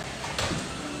go.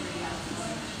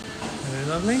 Very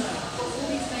lovely.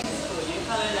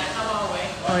 Hello there, how are we?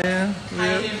 Oh yeah. How are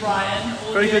you doing, Brian?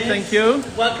 All Very good, thank you.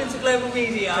 Welcome to Global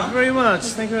Media. Thank you very much.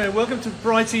 Thank you very much. Welcome to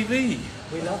Bright TV.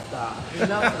 We love that. We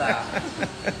love that.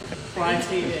 Brian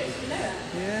TV.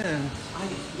 Yeah.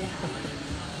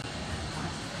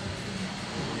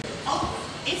 Oh,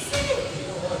 is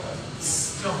it?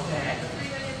 Stop it.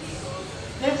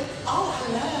 Oh,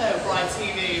 hello, Brian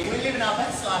TV. We're living our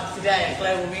best life today at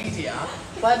Global Media.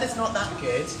 Weather's not that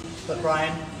good, but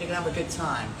Brian, you're going to have a good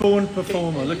time. Born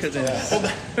performer, look at this.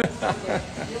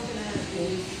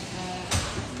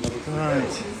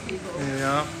 Right, here we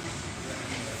are.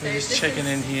 We're just checking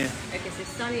in here. Okay, so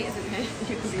sunny, isn't it?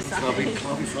 You can be sunny.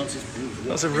 Clubby Francis Booth.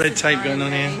 Lots of red tape going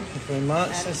on here. Thank you very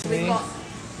much. That's me.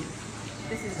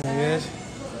 This is Very good.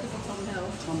 Tom Hill.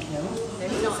 Tom Hill.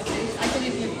 I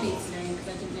didn't hear Pete's name because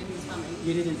I didn't know he was coming.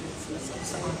 You didn't.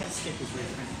 Someone can skip his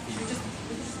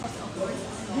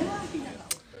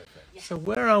So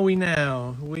where are we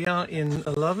now? We are in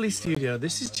a lovely studio.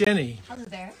 This is Jenny. Hello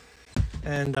there.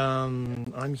 And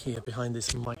I'm here behind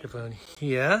this microphone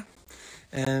here.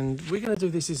 And we're going to do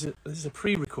this is a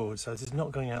pre-record, so this is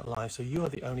not going out live. So you are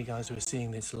the only guys who are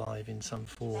seeing this live in some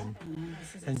form.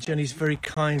 And Jenny's very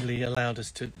kindly allowed us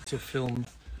to film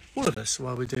all of us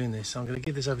while we're doing this. So I'm going to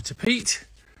give this over to Pete.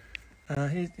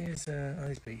 Here's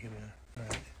Pete. Here we are.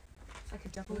 Right. It's like a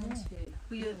double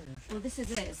interview. Well, this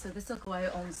is it. So this will go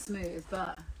out on smooth,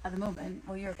 but at the moment,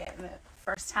 well, you're getting it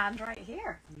firsthand right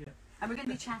here. Yeah. And we're going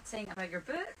to be chatting about your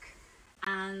book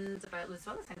and about loads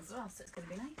of other things as well. So it's going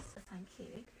to be nice. So thank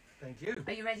you. Thank you.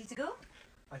 Are you ready to go?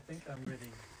 I think I'm ready.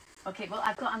 Okay. Well,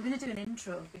 I'm going to do an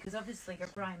intro because obviously you're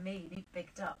Brian May. You need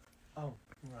bigged up. Oh,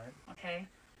 right. Okay.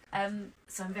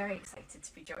 So I'm very excited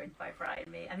to be joined by Brian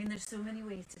May. I mean, there's so many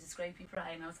ways to describe you,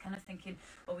 Brian. I was kind of thinking,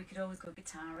 well, we could always go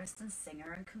guitarist and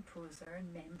singer and composer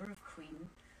and member of Queen,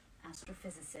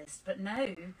 astrophysicist. But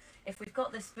now, if we've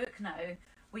got this book now,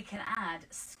 we can add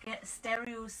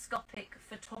stereoscopic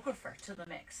photographer to the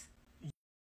mix.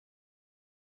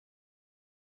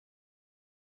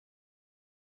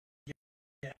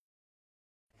 Yeah.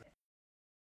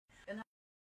 And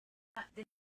this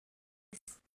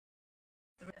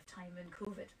the bit of time in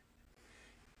COVID.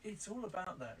 It's all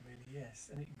about that, really, yes.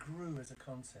 And it grew as a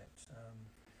concept.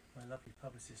 My lovely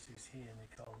publicist who's here,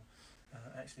 Nicole,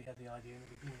 actually had the idea in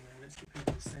the beginning, let's get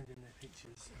people to send in their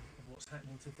pictures of what's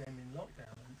happening to them in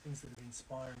lockdown and things that are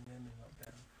inspiring them in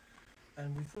lockdown.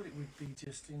 And we thought it would be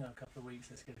just, a couple of weeks,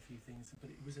 let's get a few things,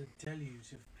 but it was a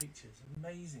deluge of pictures,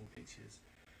 amazing pictures.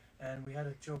 And we had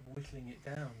a job whittling it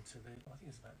down to I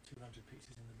think it's about 200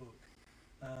 pictures in the book.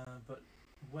 But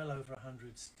well over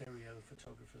 100 stereo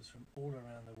photographers from all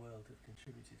around the world have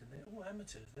contributed, and they're all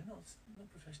amateurs. They're not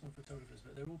professional photographers,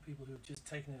 but they're all people who have just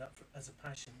taken it up as a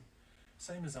passion,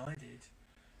 same as I did.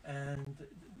 And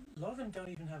a lot of them don't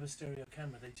even have a stereo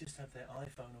camera. They just have their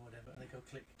iPhone or whatever, and they go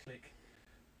click, click,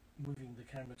 moving the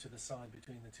camera to the side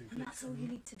between the two And clicks. that's all you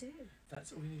need to do.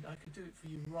 That's all you need. I could do it for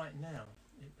you right now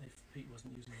if Pete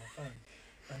wasn't using my phone.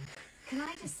 Can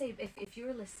I just say, if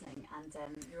you're listening and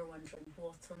you're wondering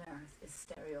what on earth is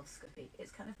stereoscopy,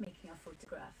 it's kind of making a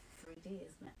photograph 3D,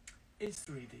 isn't it? It's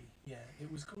 3D, yeah. It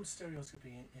was called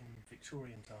stereoscopy in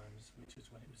Victorian times, which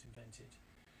was when it was invented.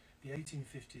 The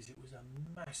 1850s, it was a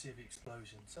massive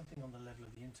explosion, something on the level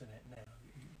of the internet now.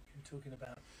 You're talking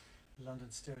about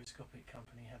London Stereoscopic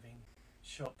Company having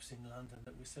shops in London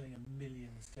that were selling 1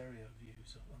 million stereo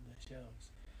views on their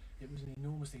shelves. It was an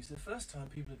enormous thing. It's the first time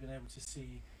people have been able to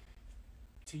see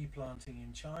tea planting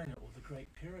in China or the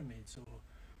Great Pyramids or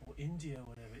India or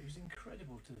whatever. It was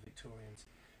incredible to the Victorians.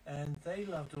 And they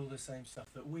loved all the same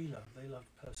stuff that we loved. They loved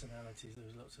personalities. There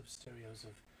was lots of stereos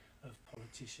of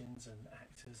politicians and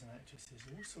actors and actresses,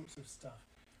 all sorts of stuff.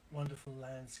 Wonderful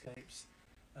landscapes.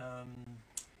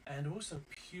 And also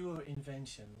pure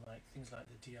invention, like things like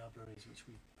the Diableries, which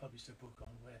we published a book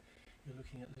on, where you're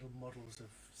looking at little models of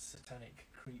satanic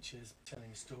creatures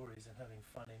telling stories and having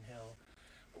fun in hell.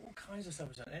 All kinds of stuff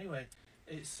was done. Anyway,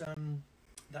 it's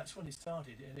that's when it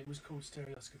started, and it was called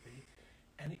Stereoscopy,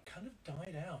 and it kind of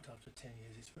died out after 10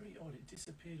 years. It's very odd. It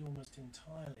disappeared almost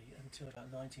entirely until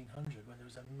about 1900, when there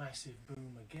was a massive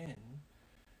boom again.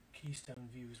 Keystone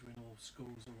views were in all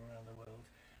schools all around the world,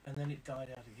 and then it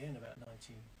died out again about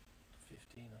 1915,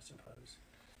 I suppose.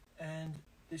 And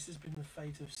this has been the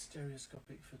fate of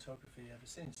stereoscopic photography ever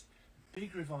since.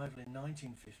 Big revival in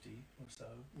 1950 or so,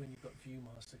 when you've got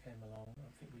Viewmaster came along.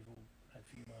 I think we've all had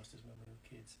Viewmasters when we were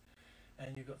kids.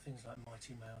 And you've got things like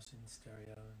Mighty Mouse in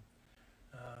stereo.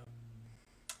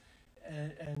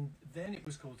 And then it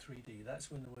was called 3D.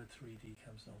 That's when the word 3D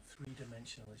comes along.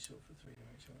 Three-dimensional is short for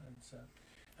three-dimensional.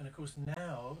 And of course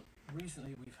now,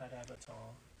 recently we've had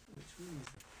Avatar, which really is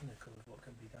the pinnacle of what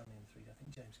can be done in 3D. I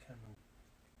think James Cameron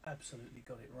absolutely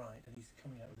got it right, and he's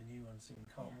coming out with a new one soon.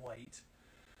 Can't wait.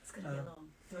 It's going to be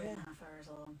long, 3.5 hours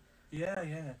long.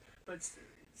 Yeah. But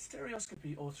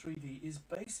stereoscopy or 3D is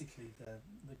basically the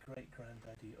great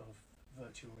granddaddy of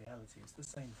virtual reality. It's the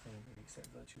same thing, except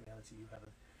virtual reality you have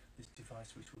this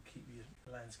device which will keep your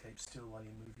landscape still while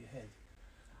you move your head.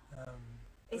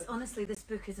 It's honestly, this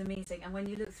book is amazing, and when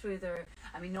you look through there,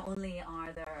 I mean, not only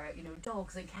are there,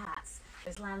 dogs and cats,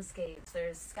 there's landscapes,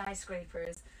 there's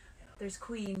skyscrapers, there's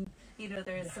Queen,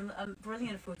 there's some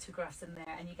brilliant photographs in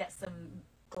there, and you get some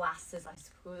glasses, I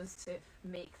suppose, to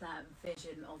make that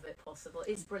vision of it possible.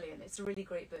 It's brilliant. It's a really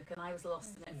great book, and I was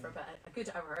lost in it for about a good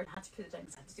hour and had to put it down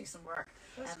because I had to do some work.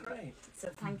 That's great. So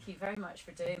thank you very much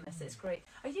for doing this. It's great.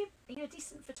 Are you a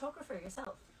decent photographer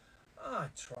yourself? I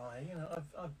try.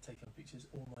 I've taken pictures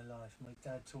all my life. My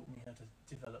dad taught me how to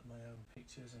develop my own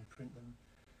pictures and print them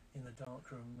in the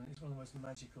darkroom, and it's one of the most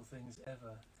magical things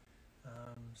ever.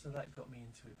 So that got me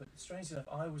into it. But strangely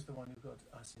enough, I was the one who got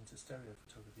us into stereo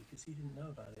photography because he didn't know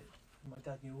about it. My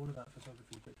dad knew all about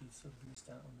photography, but he sort of missed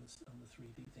out on the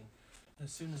 3D thing. And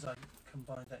as soon as I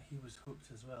combined that, he was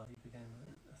hooked as well. He became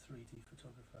a 3D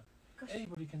photographer. Gosh.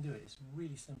 Anybody can do it. It's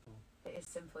really simple. It is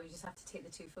simple. You just have to take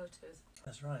the 2 photos.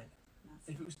 That's right.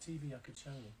 If it was TV, I could show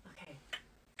you.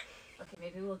 Okay,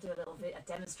 maybe we'll do a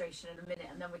demonstration in a minute,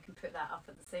 and then we can put that up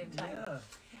at the same time. Yeah.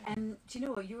 And do you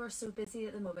know what? You are so busy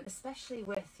at the moment, especially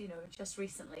with, just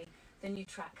recently, the new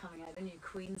track coming out, the new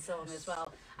Queen song as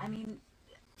well. I mean,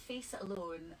 Face It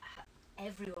Alone,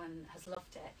 everyone has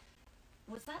loved it.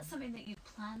 Was that something that you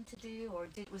planned to do, or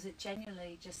was it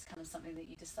genuinely just kind of something that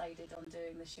you decided on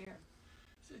doing this year?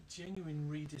 It's a genuine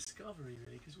rediscovery,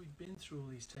 really, because we've been through all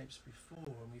these tapes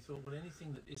before, and we thought, well,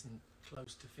 anything that isn't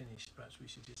close to finished, perhaps we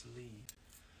should just leave.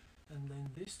 And then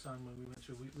this time when we went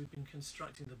through, we've been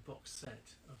constructing the box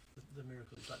set of the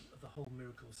Miracles, like the whole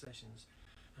Miracle sessions.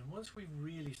 And once we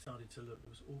really started to look,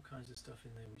 there was all kinds of stuff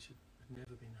in there which had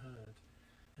never been heard.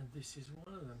 And this is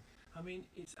one of them. I mean,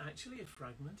 it's actually a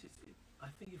fragment. I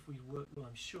think if we'd worked, well,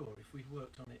 I'm sure, if we'd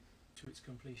worked on it to its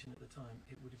completion at the time,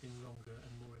 it would have been longer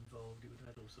and more involved. It would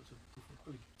have had all sorts of different,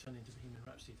 probably turned into Bohemian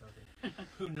Rhapsody type thing.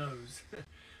 Who knows?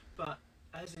 But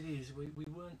as it is, we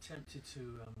weren't tempted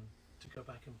to go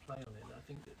back and play on it. I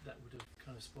think that would have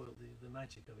kind of spoiled the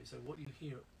magic of it. So what you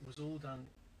hear was all done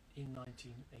in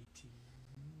 1989,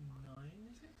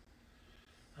 is it?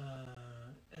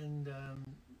 And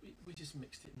we just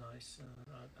mixed it nice.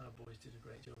 Our boys did a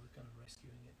great job of kind of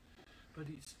rescuing it. But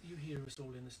you hear us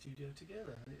all in the studio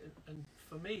together, and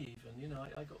for me even,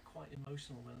 I got quite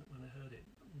emotional when I heard it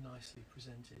nicely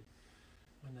presented,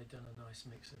 when they'd done a nice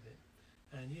mix of it.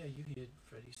 And yeah, you hear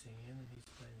Freddie singing, and he's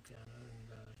playing the piano, and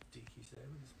Deaky's there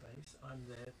with his bass. I'm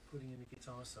there putting in a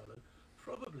guitar solo,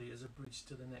 probably as a bridge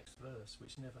to the next verse,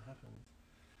 which never happened.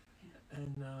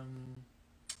 Yeah.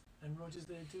 And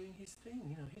Roger's there doing his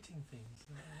thing, hitting things,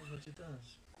 like Roger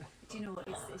does. Do you know what?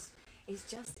 It's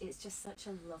just such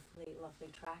a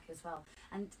lovely track as well,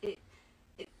 and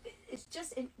it's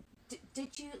just.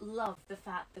 Did you love the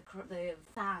fact the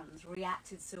fans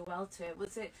reacted so well to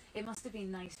it? It must have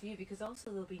been nice for you, because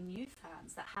also there'll be new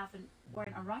fans that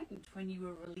weren't around when you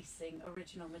were releasing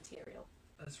original material.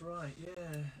 That's right,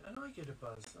 yeah. And I get a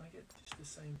buzz. I get just the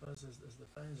same buzz as the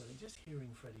fans. I think just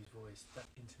hearing Freddie's voice that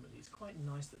intimately, it's quite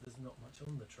nice that there's not much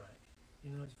on the track.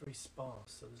 It's very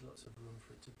sparse, so there's lots of room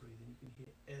for it to breathe, and you can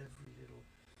hear every little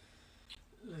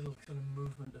kind of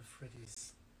movement of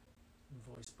Freddie's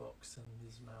voice box and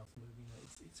his mouth moving.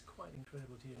 It's quite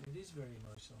incredible to hear. It is very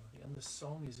emotional, I think, and the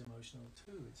song is emotional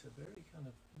too. It's a very kind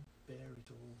of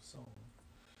bare-it-all song.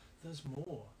 There's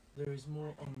more. There is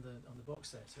more on the box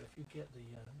set. So if you get the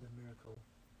Miracle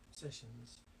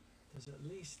sessions, there's at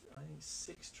least, I think,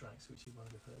 6 tracks which you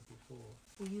won't have heard before.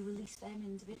 Will you release them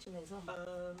individually as well?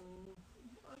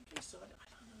 I guess so. I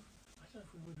don't know. I don't know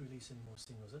if we would release any more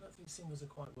singles. I don't think singles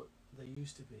are quite what they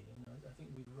used to be. You know, I think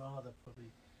we'd rather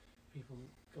probably people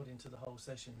got into the whole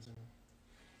sessions. And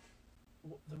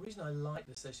the reason I like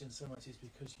the sessions so much is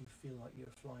because you feel like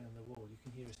you're a fly on the wall. You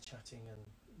can hear us chatting and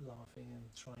laughing and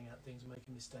trying out things,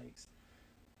 making mistakes.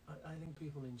 I think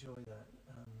people enjoy that.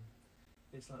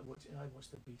 It's like I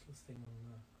watched the Beatles thing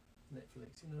on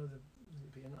Netflix, you know,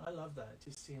 and I love that,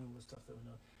 just seeing all the stuff that went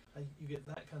on. You get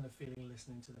that kind of feeling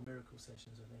listening to the Miracle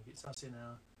sessions, I think. It's us in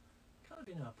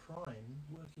our prime,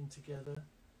 working together,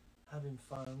 having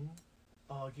fun,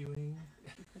 arguing,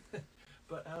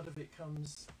 but out of it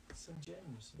comes some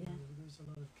gems. You know, there's a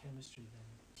lot of chemistry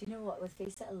there. Do you know what, with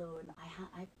Face It Alone,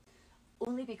 I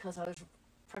only because I was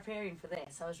preparing for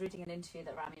this, I was reading an interview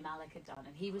that Rami Malek had done,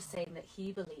 and he was saying that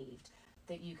he believed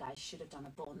that you guys should have done a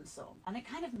Bond song, and it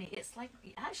kind of made it's like,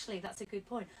 actually that's a good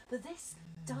point, but this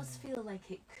does feel like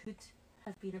it could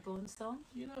have been a Bond song.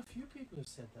 You know, a few people have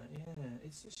said that. Yeah,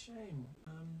 it's a shame.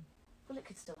 Well, it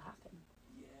could still happen.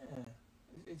 Yeah,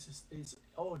 it's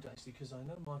odd actually, because I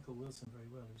know Michael Wilson very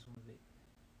well. He's one of the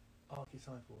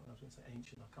archetypal, I was going to say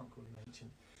ancient, I can't call him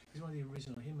ancient. He's one of the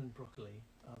original, him and Broccoli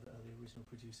are the original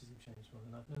producers of James Bond,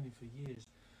 and I've known him for years,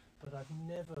 but I've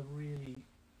never really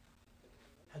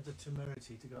had the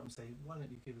temerity to go up and say, why don't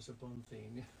you give us a Bond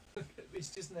theme? It's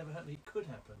just never happened. It could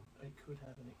happen. It could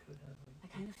happen. It could happen. I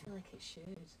kind of feel like it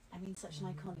should. I mean, such an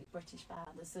iconic British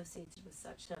band associated with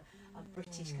such a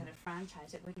British kind of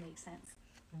franchise, it would make sense.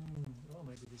 Well,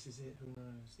 maybe this is it, who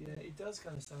knows. Yeah, it does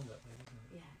kind of sound that way, doesn't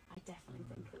it? Yeah, I definitely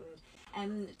think it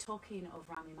would. Talking of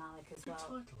Rami Malek as good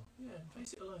well. Good title, yeah,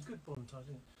 Face It Alone, good Bond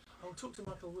title. I'll talk to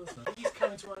Michael Wilson. I think he's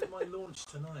coming to my launch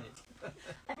tonight.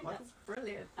 That's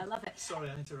brilliant. I love it. Sorry,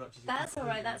 I interrupted you. That's all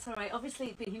right. That's all right.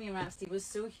 Obviously, Bohemian Rhapsody was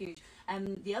so huge.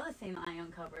 The other thing that I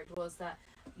uncovered was that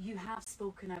you have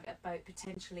spoken about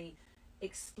potentially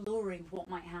exploring what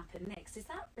might happen next. Is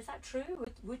that true?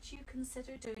 Would you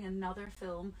consider doing another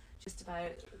film just about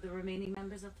the remaining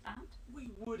members of the band? We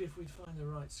would if we'd find the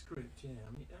right script, yeah. I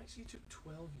mean, it actually took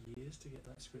 12 years to get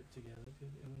that script together.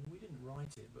 I mean, we didn't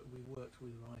write it, but we worked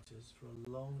with writers for a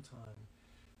long time,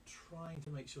 trying to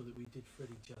make sure that we did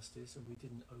Freddie justice and we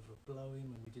didn't overblow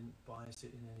him and we didn't bias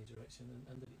it in any direction,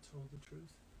 and that it told the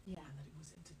truth. Yeah. And that it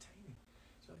was entertaining.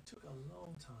 So it took a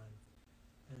long time.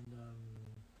 And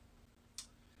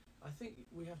I think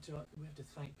we have to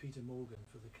thank Peter Morgan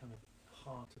for the kind of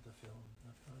heart of the film.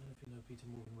 I don't know if you know, Peter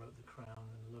Morgan wrote The Crown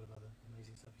and a lot of other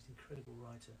amazing stuff. He's an incredible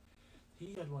writer.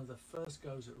 He had one of the first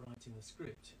goes at writing the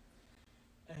script,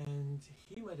 and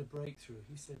he made a breakthrough.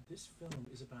 He said, this film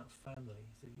is about family.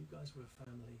 So you guys were a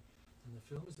family, and the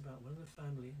film is about one of the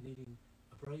family needing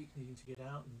a break, needing to get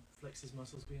out and flex his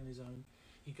muscles, be on his own.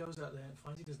 He goes out there and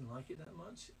finds he doesn't like it that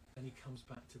much, and he comes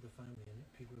back to the family, and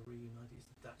people are reunited. He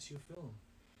said, that's your film.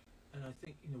 And I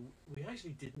think, you know, we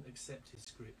actually didn't accept his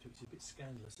script, which is a bit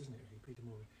scandalous, isn't it, really, Peter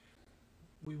Morgan?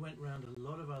 We went round a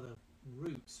lot of other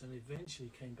routes and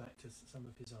eventually came back to some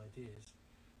of his ideas.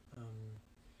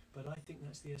 But I think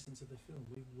that's the essence of the film.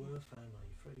 We were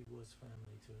family. Freddie was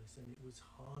family to us, and it was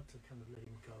hard to kind of let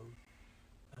him go.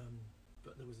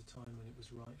 But there was a time when it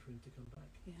was right for him to come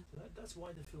back. Yeah. So that's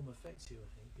why the film affects you, I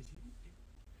think. Because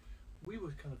we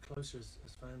were kind of closer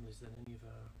as families than any of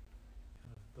our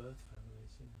kind of birth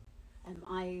families, you know.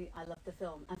 I love the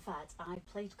film. In fact, I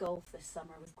played golf this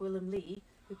summer with Gwilym Lee,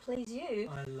 who plays you.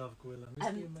 I love Gwilym.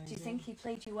 Isn't he amazing? Do you think he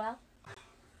played you well?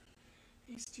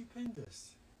 He's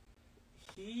stupendous.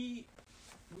 We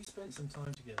spent some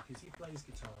time together because he plays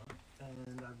guitar,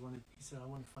 and he said, I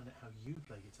want to find out how you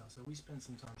play guitar. So we spent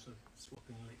some time sort of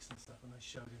swapping licks and stuff, and I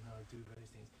showed him how I do various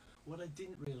things. What I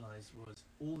didn't realise was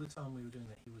all the time we were doing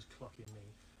that, he was clocking me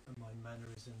and my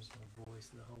mannerisms, my voice,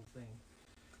 the whole thing.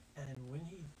 And when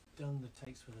he'd done the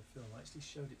takes for the film, I actually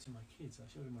showed it to my kids. I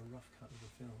showed him a rough cut of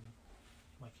the film.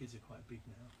 My kids are quite big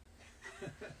now.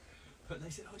 But they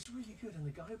said, oh, it's really good, and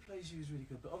the guy who plays you is really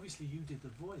good. But obviously you did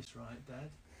the voice, right, Dad?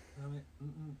 And I went,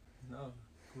 no,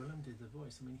 Gwilym did the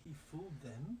voice. I mean, he fooled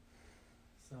them.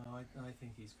 So I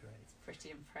think he's great. It's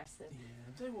pretty impressive. Yeah,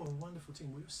 they were a wonderful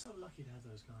team. We were so lucky to have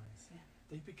those guys. Yeah.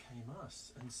 They became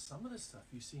us, and some of the stuff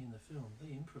you see in the film,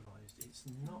 they improvised. It's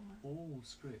not all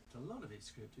script. A lot of it's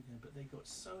script again, but they got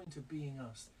so into being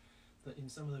us that in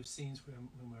some of those scenes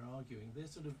when we're arguing, they're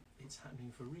sort of, it's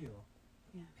happening for real.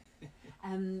 Yeah.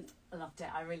 I loved it,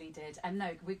 I really did. And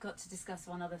no, we've got to discuss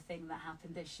one other thing that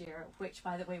happened this year, which,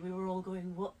 by the way, we were all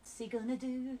going, what's he going to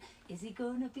do? Is he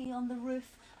going to be on the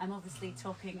roof? I'm obviously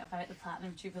talking about the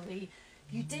Platinum Jubilee.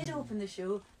 You did open the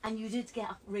show, and you did get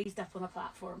raised up on a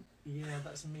platform. Yeah,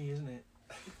 that's me, isn't it?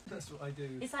 That's what I do.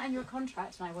 Is that in your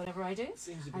contract now, whatever I do?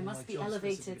 Seems to be I must be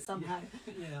elevated somehow.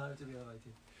 Yeah, I have to be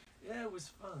elevated. Yeah, it was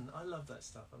fun. I love that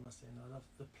stuff, I must say. And I love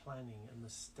the planning and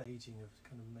the staging of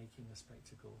kind of making a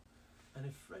spectacle. And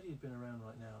if Freddie had been around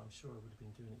right now, I'm sure I would have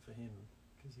been doing it for him,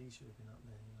 because he should have been up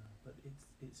there, you know. But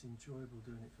it's enjoyable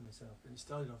doing it for myself. And it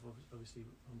started off obviously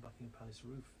on Buckingham Palace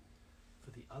roof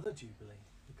for the other Jubilee,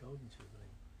 the Golden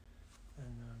Jubilee.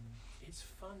 And it's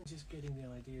fun just getting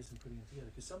the ideas and putting them together,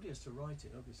 because somebody has to write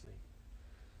it, obviously.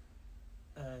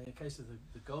 In the case of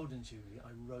the Golden Jubilee,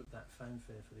 I wrote that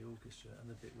fanfare for the orchestra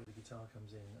and the bit where the guitar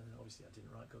comes in. And obviously I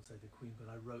didn't write God Save the Queen, but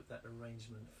I wrote that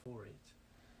arrangement for it.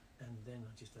 And then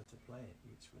I just had to play it,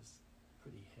 which was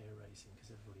pretty hair-raising,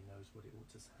 because everybody knows what it ought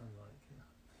to sound like. You know.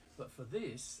 But for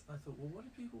this, I thought, well, what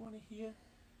do people want to hear?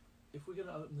 If we're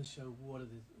going to open the show,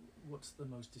 what's the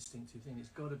most distinctive thing? It's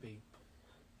got to be...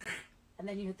 And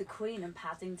then you had the Queen and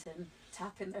Paddington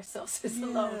tapping their saucers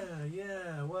along.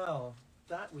 Yeah, well,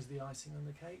 that was the icing on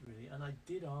the cake, really. And I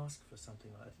did ask for something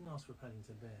like... I didn't ask for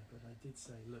Paddington Bear, but I did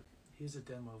say, look, here's a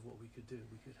demo of what we could do.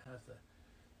 We could have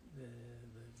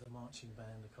the marching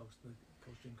band, the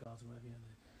Coldstream Guards, whatever, you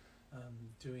know,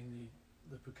 doing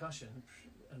the percussion,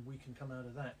 and we can come out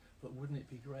of that. But wouldn't it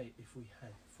be great if we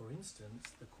had, for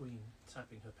instance, the Queen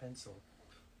tapping her pencil,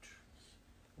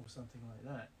 or something like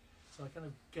that? So I kind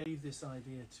of gave this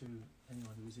idea to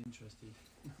anyone who was interested,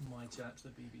 my chaps, the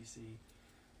BBC,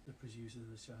 the producers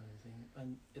of the show and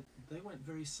everything, and they went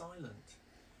very silent.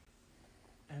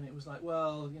 And it was like,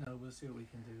 well, you know, we'll see what we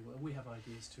can do. Well, we have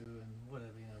ideas too, and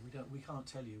whatever, you know, we can't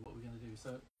tell you what we're going to do.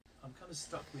 So I'm kind of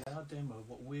stuck with our demo of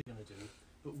what we're going to do,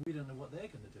 but we don't know what they're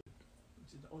going to do,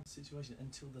 which is an odd situation.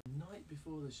 Until the night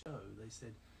before the show, they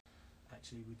said,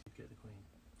 actually, we did get the Queen.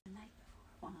 The night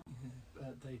before, wow.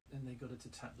 They got her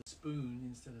to tap the spoon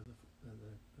instead of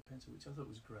the pencil, which I thought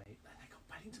was great. And they got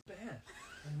Paddington Bear.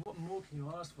 And what more can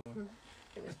you ask for?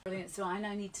 It was brilliant. So I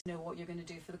now need to know what you're going to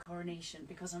do for the coronation,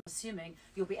 because I'm assuming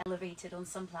you'll be elevated on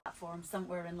some platform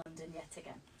somewhere in London yet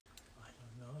again. I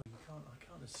don't know. I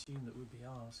can't assume that we'd be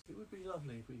asked. It would be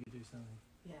lovely if we could do something.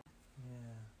 Yeah.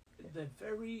 Yeah. They're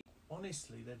very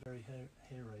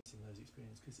hair-raising, those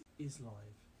experiences, because it is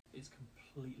live. It's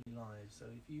completely live. So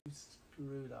if you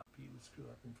screw it up, you would screw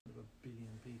up in front of 1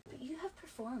 billion people. But you have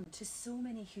performed to so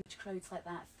many huge crowds like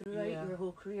that throughout your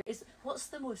whole career. What's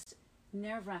the most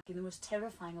nerve-wracking, the most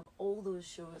terrifying of all those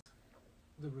shows?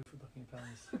 The roof of Buckingham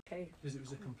Palace. Okay. Because it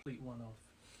was a complete one-off,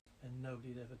 and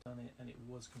nobody had ever done it, and it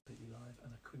was completely live,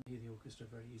 and I couldn't hear the orchestra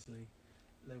very easily.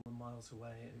 They were miles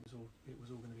away, and it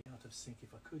was all going to be out of sync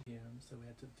if I could hear them. So we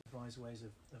had to devise ways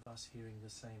of us hearing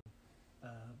the same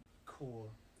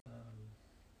core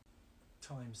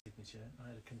time signature. I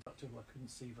had a conductor who I couldn't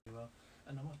see very well,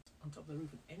 and I'm on top of the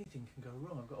roof, and anything can go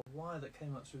wrong. I've got a wire that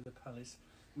came up through the palace,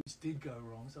 which did go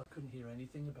wrong, so I couldn't hear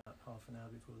anything about half an hour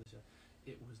before the show.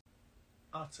 It was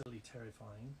utterly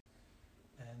terrifying,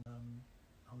 and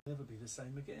I'll never be the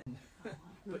same again.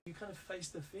 But you kind of face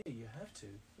the fear. You have to.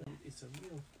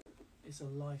 It's a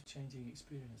life-changing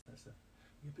experience.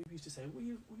 People used to say, were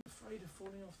you afraid of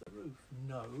falling off the roof?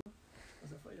 No, I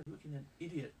was afraid of looking an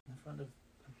idiot in front of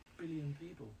 1 billion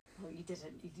people. Well, you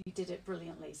didn't. You did it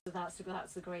brilliantly. So that's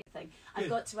the great thing. I've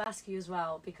got to ask you as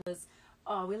well, because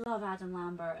we love Adam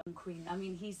Lambert and Queen. I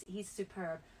mean, he's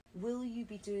superb. Will you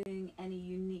be doing any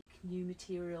unique new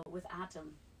material with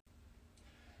Adam?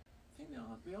 I think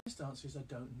the honest answer is I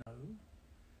don't know.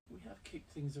 We have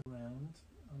kicked things around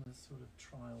on a sort of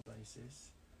trial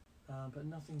basis, but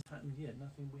nothing's happened yet.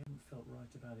 We haven't felt right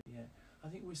about it yet. I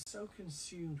think we're so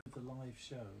consumed with the live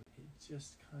show, it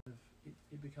just kind of,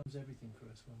 it becomes everything for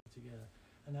us when we're together.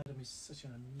 And Adam is such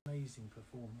an amazing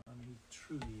performer. I mean, he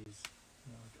truly is.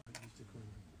 You know, I used to call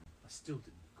him, I still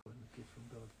didn't call him a gift from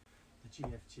God, the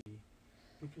GFG,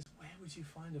 because where would you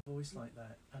find a voice like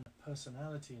that, and a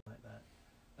personality like that,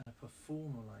 and a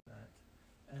performer like that,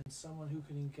 and someone who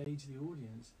can engage the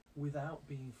audience without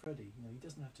being Freddie? You know, he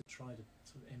doesn't have to try to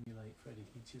sort of emulate Freddie.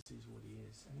 He just is what he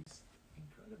is, and he's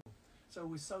incredible. So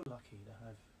we're so lucky to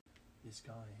have this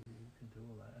guy who can do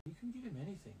all that, and you can give him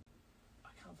anything.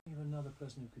 I can't think of another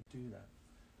person who could do that.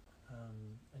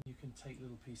 And you can take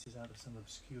little pieces out of some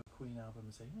obscure Queen album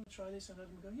and say, you want to try this? And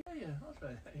Adam will go, yeah, I'll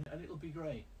try that. And it'll be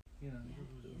great. You know. Yeah,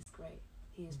 he is great.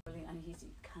 He is brilliant, and you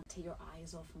can't take your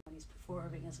eyes off him when he's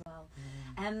performing as well.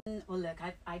 Well, look,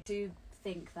 I do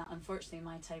think that unfortunately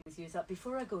my time with you is up.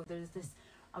 Before I go, there's this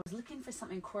I was looking for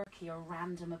something quirky or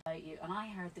random about you, and I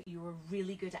heard that you were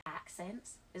really good at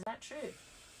accents. Is that true?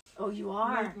 Oh, you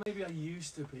are? Maybe I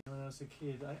used to be when I was a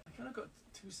kid. I kind of got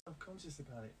too self-conscious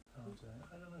about it after.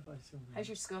 I don't know if I still do. How's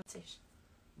your Scottish?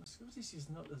 My Scottish is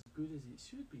not as good as it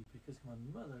should be because my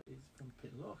mother is from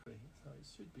Pitlochry, so it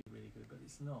should be really good, but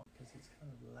it's not because it's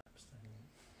kind of lapsed. I think.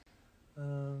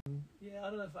 Yeah, I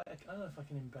don't know if I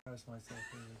can embarrass myself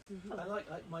really. I like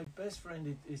my best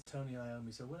friend is Tony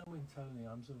Iommi, so when I'm with Tony,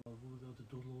 I'm sort of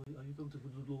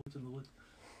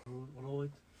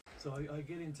like, so I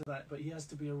get into that, but he has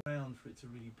to be around for it to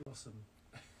really blossom.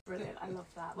 Brilliant, I love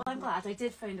that. Well, I'm glad I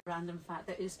did find a random fact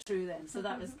that is true then, so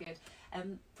that was good.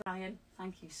 Brian,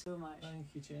 thank you so much. Thank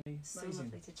you, Jenny. So Amazing.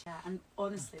 lovely to chat, and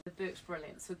honestly, the book's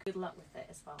brilliant, so good luck with it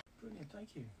as well. Brilliant,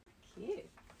 thank you. Thank you.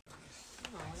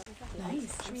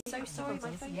 Nice. I'm so sorry,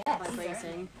 my phone Yes, kept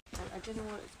vibrating. I don't know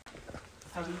what.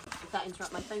 Did that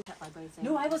interrupt? My phone kept vibrating.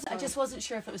 No, I just wasn't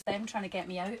sure if it was them trying to get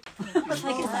me out. I was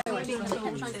trying to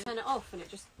turn it off, and it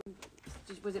just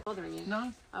was it bothering you?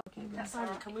 No. Oh, okay. That's all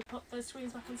right. Can we put those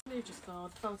screens back on smooth just for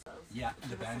the photos? Yeah,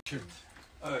 the band should.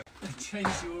 Oh, they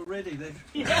changed you already. They've.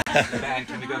 Yeah. The band,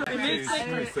 can we go back to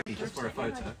very quickly just for a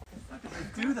photo? How did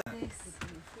they do that?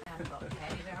 I've got a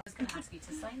pen there. I was going to ask you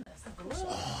to sign this. I've got a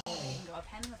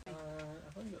pen with me.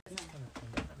 I've only got this kind of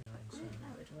thing.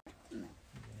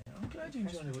 Yeah, I'm glad you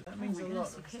enjoyed it. That means a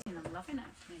lot. You're kidding. I'm loving it.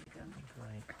 There you go.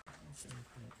 Great.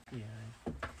 Yeah.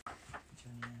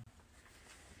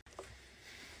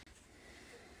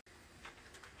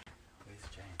 Where's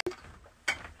Jane?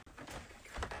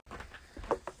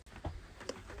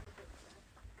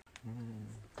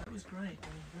 That was great.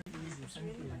 That was very easy.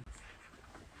 Thank you.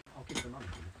 I'll give them on.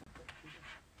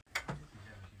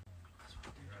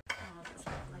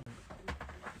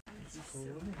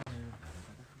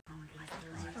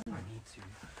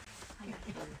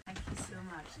 Thank you so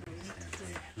much.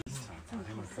 Thank you so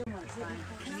much, Brian.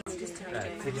 Can I just tell you?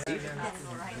 That's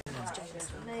all right.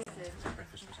 Amazing.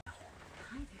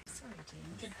 Hi there. Sorry,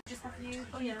 Jane. Just have you?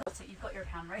 Oh, yeah. You've got your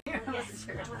camera here. Yes,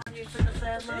 sure. Have you put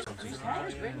the look?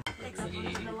 Okay.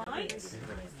 Excellent. The lights.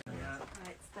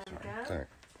 Right, there we go. Sorry.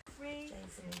 3.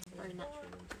 Very natural.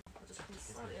 I'll just come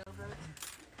slightly over.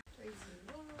 3, 2,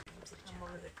 1. And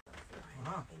one of it.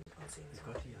 Ah, he's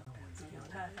got the other ones.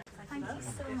 Perfect. Thank you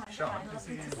so much. Sure.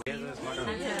 Where those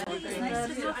It's nice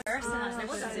to meet person. I've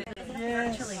never seen it.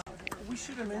 Yes. We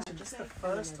should have mentioned this is the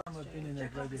first time I've been in a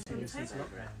radio series since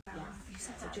lockdown. You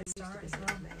said that at the start as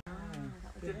well.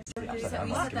 Yeah, We so said I'm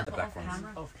that giving the back off ones.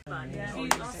 camera. Off camera. Yeah.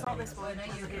 I'll stop this one. I know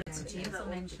you're good to James. I'll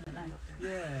mention it now.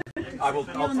 Yeah. I will.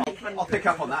 I'll pick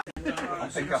up on that. I'll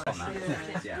pick up on that.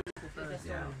 Yeah.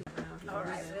 Yeah. All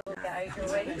right, we'll get out your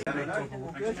way.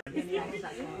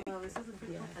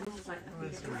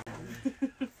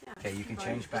 Okay, you can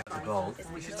change back to gold.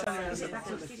 We should tell you this about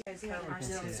the camera can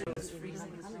see it.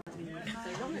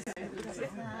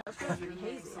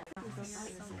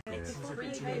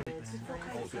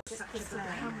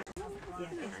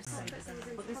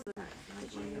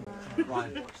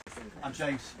 Right, I'm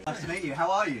James. Nice to meet you. How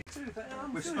are you?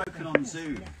 We've spoken on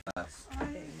Zoom a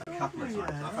couple of times.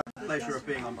 I've had the pleasure of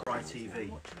being on Bright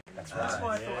TV. That's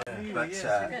why I thought I knew.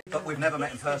 But we've never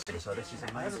met in person, so this is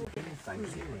amazing. Thank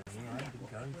you.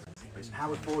 How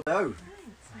was Bordeaux?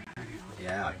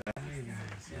 Yeah, I bet.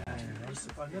 Yeah.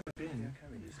 I've never been.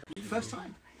 First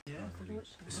time? Yeah.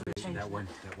 That won't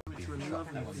be Which were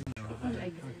lovely.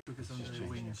 Took us under their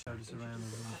wing and showed us around and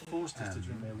forced us to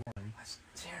drink their wine. That's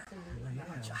terrible. I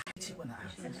hate it when that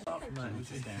happens. No, it was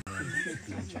just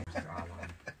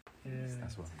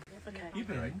That's what. You've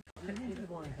been right.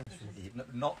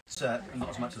 Not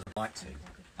as much as I'd like to,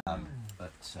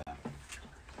 but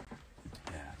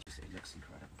yeah, it looks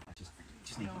incredible. I just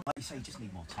need, like you say, you just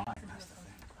need more time. That's the thing.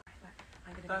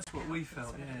 That's what we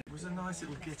felt. Yeah, it was a nice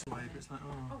little getaway, but it's like,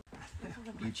 oh.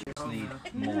 You just need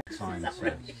more time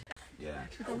to,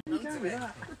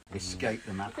 escape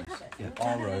the madness. Yeah,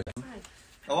 our road.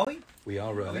 Oh, are we? We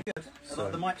are rolling. Are we good? So,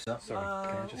 the mic's up. Sorry,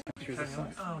 can I just come through this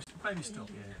side? Oh, maybe stop,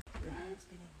 yeah.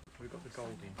 We've got the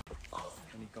gold in.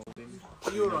 Any gold in?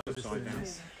 Are you alright with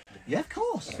this? Yeah, of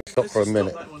course. Stop for a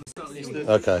minute.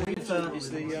 Okay. We've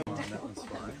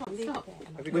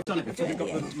done it before. We've got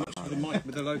the mic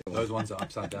with the logo. Those ones are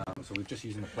upside down, so we're just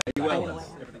using the play. Well,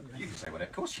 you can say what,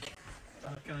 of course you can.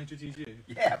 Can I introduce you?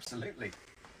 Yeah, absolutely.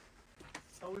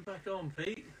 Are we back on,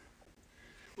 Pete?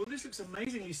 Well, this looks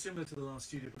amazingly similar to the last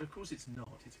studio, but of course it's not.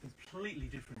 It's a completely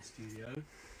different studio.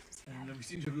 And we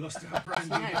seem to have lost our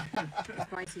branding.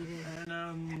 Bright TV.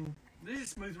 And This is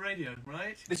smooth radio,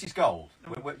 right? This is gold.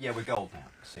 We're gold now.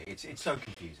 See, it's so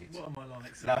confusing. What am I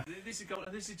like? So No. This is gold,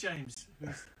 and this is James.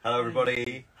 Hello,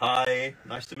 everybody. Hi.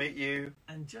 Nice to meet you.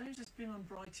 And James has been on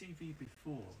Bright TV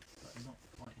before, but not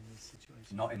quite in this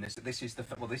situation. Not in this. This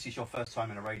is your first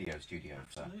time in a radio studio.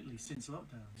 Absolutely, since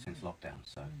lockdown. Since lockdown.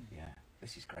 So yeah,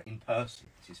 this is great in person.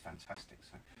 This is fantastic.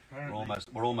 So Apparently.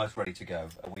 we're almost ready to go.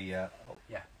 Are we? Yeah.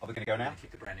 Are we going to go now?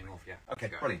 Kick the branding off. Yeah. Okay.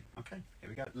 Brilliant. Okay. Here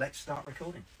we go. Let's start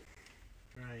recording.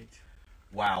 Great.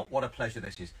 Wow, what a pleasure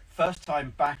this is. First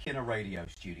time back in a radio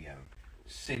studio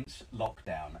since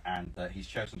lockdown, and he's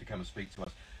chosen to come and speak to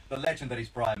us. The legend that is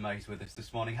Brian May is with us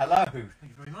this morning. Hello. Thank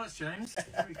you very much, James.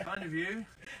 Very kind of you.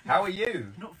 How are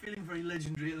you? Not feeling very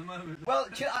legendary at the moment. Well,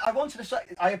 I wanted to say,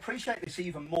 I appreciate this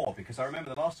even more because I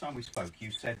remember the last time we spoke,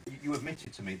 you said, you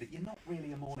admitted to me that you're not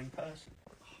really a morning person.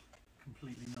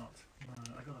 Completely not.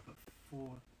 I got up at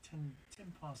 10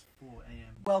 past 4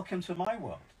 a.m. Welcome to my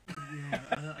world.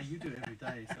 Yeah, you do it every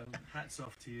day, so hats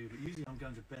off to you. But usually I'm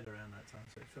going to bed around that time,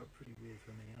 so it felt pretty weird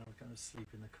for me. I was going to sleep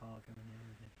in the car, and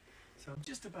everything. So I'm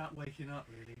just about waking up,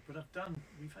 really. But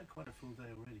we've had quite a full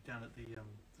day already down at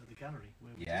the gallery.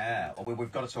 Yeah, well,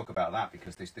 we've got to talk about that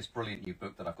because this brilliant new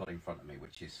book that I've got in front of me,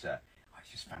 which is it's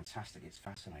just fantastic. It's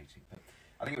fascinating. But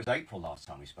I think it was April last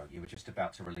time we spoke. You were just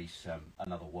about to release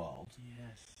Another World.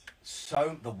 Yes.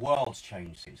 So the world's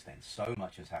changed since then. So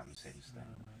much has happened since then.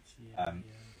 Yeah,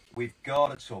 We've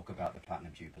got to talk about the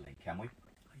Platinum Jubilee, can we?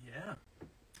 Yeah.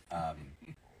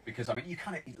 Because I mean, you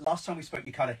kind of last time we spoke,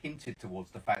 you kind of hinted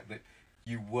towards the fact that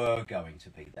you were going to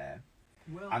be there,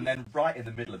 and then right in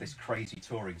the middle of this crazy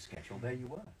touring schedule, there you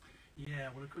were. Yeah.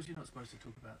 Well, of course, you're not supposed to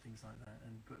talk about things like that,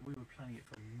 but we were planning it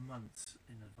for months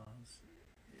in advance.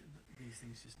 These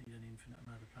things just need an infinite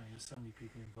amount of planning. There's so many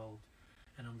people involved,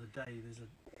 and on the day there's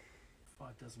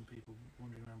 5 dozen people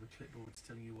wandering around with clipboards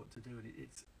telling you what to do, and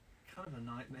it's kind of a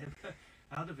nightmare.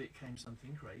 Out of it came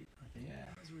something great, I think. Yeah.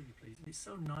 I was really pleased. And it's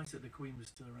so nice that the Queen was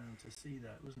still around to see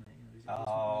that, wasn't it? It wasn't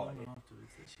long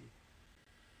afterwards that she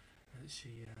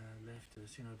left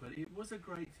us, But it was a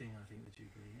great thing, I think, the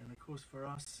Jubilee. And of course, for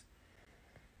us,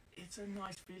 it's a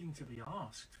nice feeling to be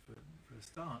asked for a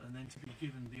start, and then to be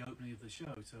given the opening of the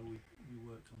show. So we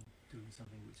worked on doing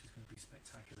something which is going to be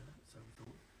spectacular. So we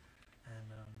thought, and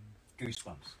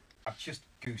goosebumps. I've just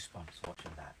goosebumps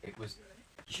watching that. It was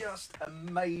just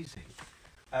amazing.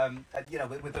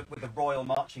 With the royal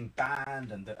marching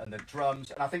band and the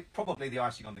drums, and I think probably the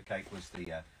icing on the cake was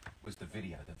the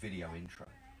video intro,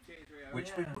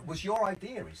 which was your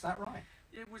idea. Is that right?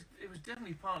 It was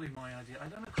definitely partly my idea. I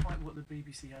don't know quite what the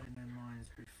BBC had in their minds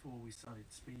before we started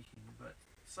speaking, but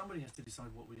somebody has to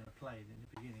decide what we're going to play in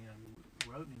the beginning.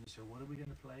 We're opening the show. What are we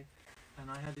going to play? And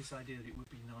I had this idea that it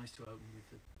would be nice to open with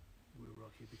the Will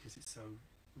Rock You because it's so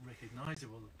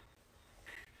recognisable.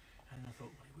 And I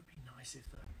thought, well, it would be nice if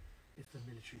the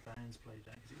military bands played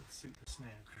that because it would suit the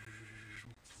snare.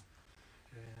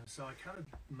 So I kind of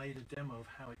made a demo of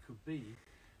how it could be,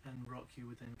 and Rock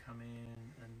You would then come in,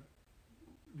 and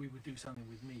we would do something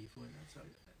with me for that. So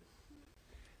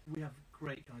we have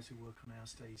great guys who work on our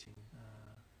staging.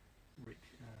 Rick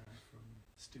from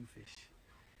Stewfish,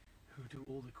 who do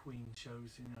all the Queen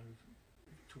shows,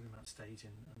 talking about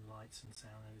staging and lights and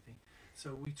sound and everything.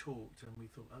 So we talked and we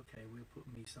thought, okay, we'll put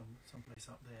me someplace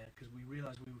up there because we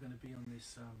realised we were going to be on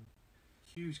this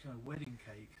huge kind of wedding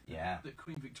cake that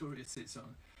Queen Victoria sits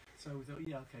on. So we thought,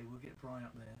 yeah, okay, we'll get Brian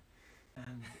up there,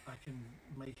 and I can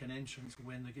make an entrance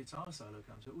when the guitar solo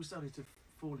comes. So it all started to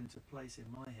fall into place in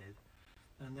my head,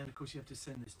 and then of course you have to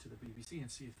send this to the BBC and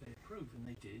see if they approve, and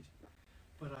they did.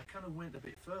 But I kind of went a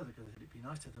bit further because it'd be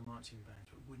nice to have the marching band,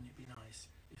 but wouldn't it be nice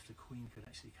if the Queen could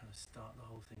actually kind of start the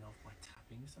whole thing off by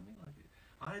tapping something like it?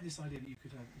 I had this idea that you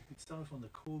could start off on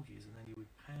the corgis and then you would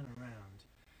pan around,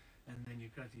 and then you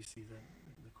gradually see the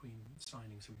Queen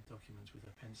signing some documents with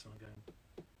her pencil and going.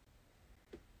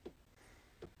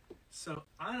 So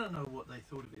I don't know what they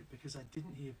thought of it because I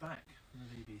didn't hear back from the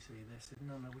BBC. They said,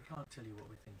 no, we can't tell you what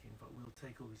we're thinking, but we'll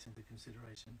take all this into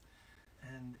consideration.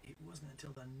 And it wasn't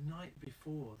until the night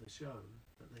before the show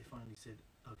that they finally said,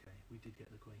 okay, we did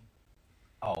get the Queen.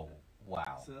 Oh,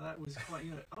 wow. So that was quite,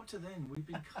 up to then, we've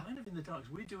been kind of in the dark.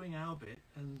 We're doing our bit,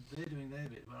 and they're doing their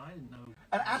bit, but I didn't know.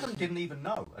 And Adam didn't even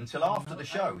know until after the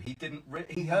show. He didn't.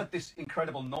 He heard this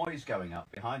incredible noise going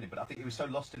up behind him, but I think he was so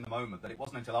lost in the moment that it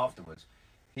wasn't until afterwards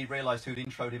he realised who'd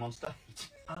introed him on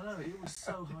stage. I know, it was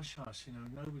so hush-hush,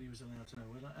 nobody was allowed to know.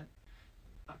 Well,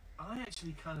 I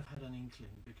actually kind of had an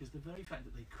inkling because the very fact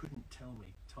that they couldn't told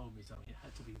me something. It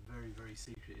had to be very, very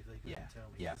secret if they couldn't tell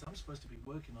me. Because I'm supposed to be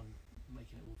working on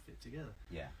making it all fit together.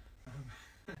 Yeah.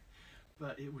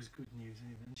 But it was good news,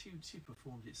 and she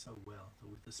performed it so well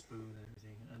with the spoon and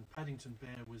everything. And Paddington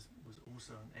Bear was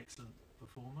also an excellent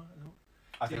performer.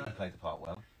 I think he played the part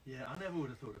well. Yeah, I never would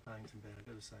have thought of Paddington Bear, I've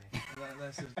got to say.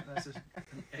 That's an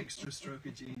extra stroke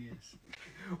of genius.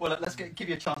 Well, let's give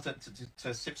you a chance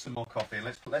to sip some more coffee, and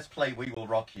let's play We Will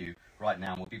Rock You right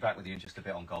now, and we'll be back with you in just a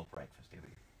bit on Gold Breakfast. Here we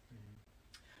go.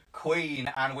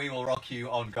 Queen and We Will Rock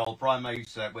You on Gold. Brian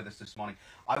May's with us this morning.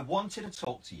 I wanted to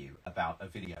talk to you about a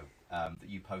video that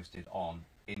you posted on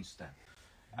Insta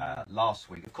last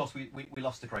week. Of course, we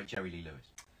lost the great Jerry Lee Lewis.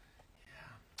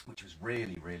 Which was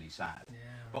really, really sad. Yeah.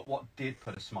 But what did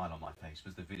put a smile on my face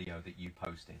was the video that you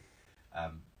posted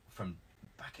from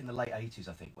back in the late 80s,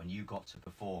 I think, when you got to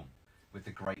perform with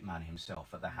the great man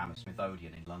himself at the Hammersmith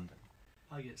Odeon in London.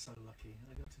 I get so lucky.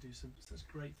 I got to do such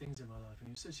great things in my life, and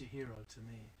he was such a hero to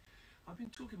me. I've been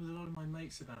talking with a lot of my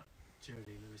mates about Jerry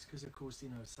Lee Lewis because, of course,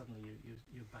 suddenly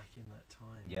you're back in that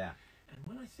time. Yeah. And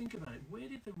when I think about it, where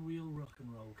did the real rock and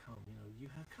roll come? You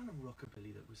have kind of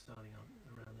rockabilly that was starting out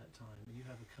around that time, and you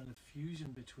have a kind of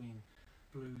fusion between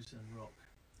blues and rock,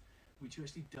 which you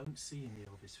actually don't see in the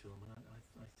Elvis film. And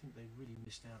I think they really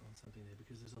missed out on something there,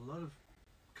 because there's a lot of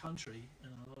country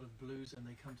and a lot of blues, and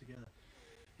they come together.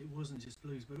 It wasn't just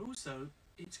blues, but also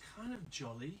it's kind of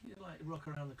jolly, like Rock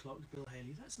Around the Clock, Bill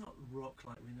Haley. That's not rock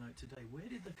like we know it today. Where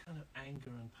did the kind of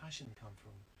anger and passion come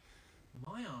from?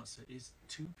 My answer is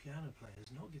two piano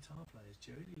players, not guitar players.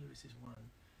 Jerry Lee Lewis is one,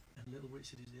 and Little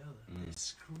Richard is the other. They're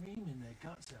screaming their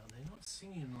guts out. They're not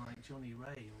singing like Johnny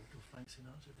Ray or Frank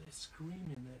Sinatra. They're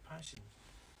screaming their passion,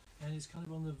 and it's kind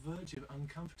of on the verge of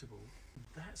uncomfortable.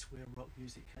 That's where rock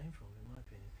music came from, in my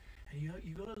opinion. And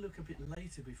you got to look a bit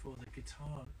later before the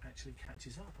guitar actually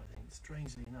catches up, I think,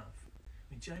 strangely enough.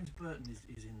 I mean, James Burton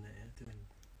is in there doing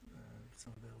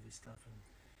some of Elvis stuff,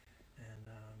 and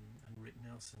Rick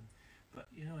Nelson. But,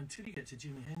 until you get to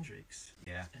Jimi Hendrix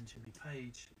and Jimmy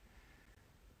Page,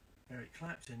 Eric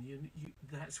Clapton,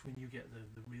 that's when you get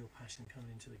the real passion coming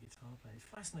into the guitar playing. It's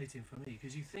fascinating for me,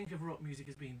 because you think of rock music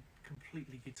as being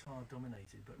completely guitar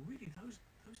dominated, but really those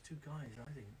two guys,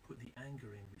 I think, put the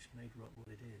anger in which made rock what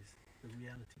it is. The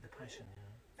reality, the passion,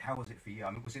 How was it for you?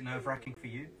 I mean, was it nerve-wracking for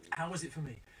you? How was it for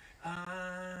me?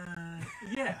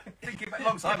 Yeah. Thinking about a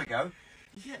long time ago.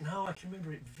 Yeah, no, I can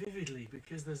remember it vividly,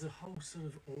 because there's a whole sort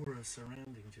of aura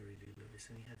surrounding Jerry Lee Lewis,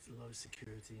 and he had a lot of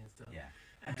security and stuff. Yeah.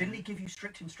 And didn't he give you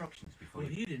strict instructions before? Well,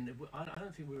 he didn't. I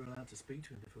don't think we were allowed to speak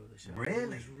to him before the show.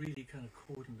 Really? He was really kind of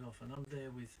cordoned off, and I'm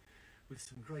there with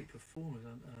some great performers.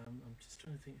 I'm just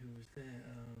trying to think who was there.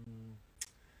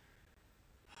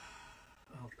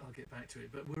 I'll get back to it,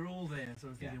 but we're all there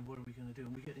sort of thinking, what are we going to do?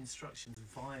 And we get instructions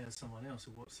via someone else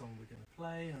of what song we're going to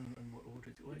play and what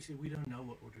order well, actually we don't know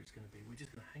what order it's going to be. We're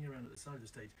just going to hang around at the side of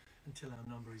the stage until our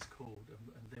number is called,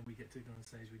 and then we get to go on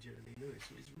stage with Jerry Lee Lewis.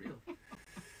 So it's real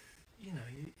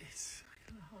it's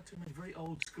kind of hard to imagine. Very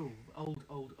old school.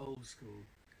 Old school.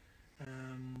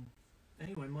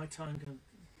 Anyway, my time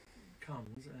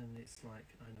comes, and it's like,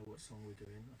 I know what song we're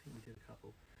doing. I think we did a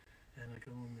couple. And I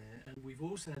go on there, and we've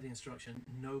also had the instruction,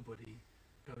 nobody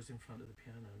goes in front of the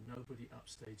piano, nobody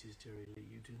upstages Jerry Lee.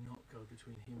 You do not go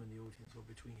between him and the audience, or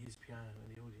between his piano and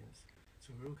the audience.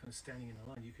 So we're all kind of standing in a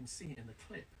line. You can see it in the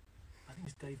clip. I think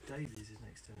it's Dave Davies is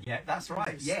next to me. Yeah, that's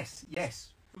right. Yes.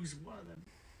 Who's one of the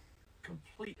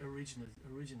complete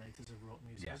originators of rock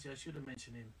music. Yeah. Actually, I should have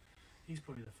mentioned him. He's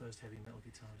probably the first heavy metal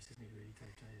guitarist, isn't he, really,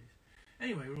 Dave Davies?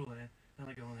 Anyway, we're all there,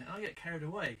 and I go on there, and I get carried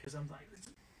away, because I'm like,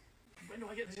 when do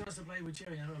I get the chance to play with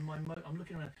Jerry? And I'm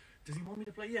looking around. Does he want me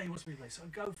to play? Yeah, he wants me to play. So I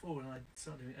go forward, and I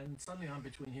start doing it. And suddenly I'm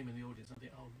between him and the audience. I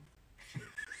think, oh, shit.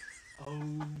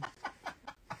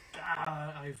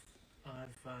 I've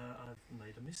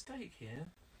made a mistake here.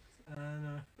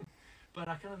 And, but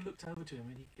I kind of looked over to him,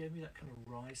 and he gave me that kind of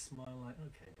wry smile, like,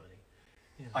 okay,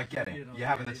 buddy. I get it. You're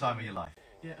having the time of your life.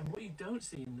 Yeah, and what you don't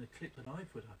see in the clip that I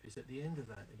put up is at the end of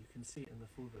that, and you can see it in the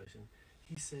full version,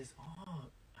 he says,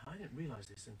 I didn't realise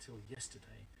this until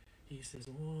yesterday. He says,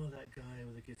 that guy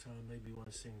with the guitar made me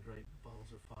want to sing Great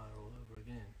Balls of Fire all over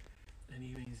again. And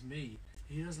he means me.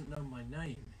 He doesn't know my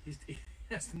name. He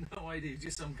has no idea. He's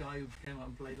just some guy who came up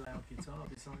and played loud guitar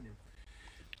beside him.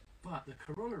 But the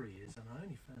corollary is, and I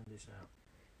only found this out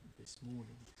this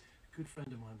morning, a good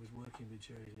friend of mine was working with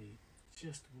Jerry Lee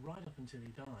just right up until he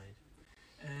died.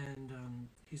 And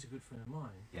he's a good friend of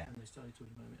mine, and they started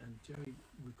talking about it, and Jerry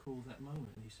recalled that moment,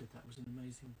 and he said that was an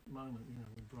amazing moment,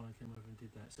 when Brian came over and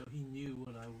did that. So he knew who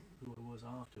I was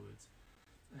afterwards,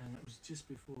 and that was just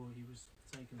before he was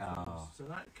taken from us. So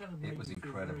that kind of made me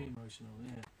feel very emotional,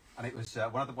 And it was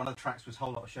one of the tracks was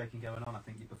Whole Lot of Shaking Going On. I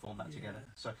think you performed that together.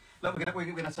 So look, we're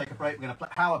gonna take a break. We're gonna play.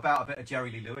 How about a bit of Jerry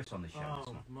Lee Lewis on the show?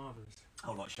 Oh, marvellous. A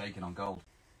whole lot shaking on gold.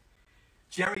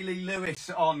 Jerry Lee Lewis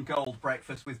on Gold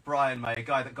Breakfast with Brian May, a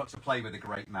guy that got to play with a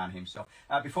great man himself.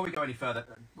 Before we go any further,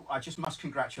 I just must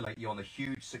congratulate you on the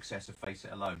huge success of Face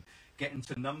It Alone. Getting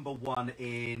to #1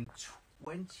 in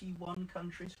 21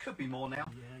 countries, could be more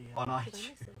now, on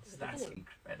iTunes. That's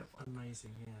incredible.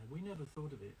 Amazing, yeah. We never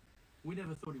thought of it. We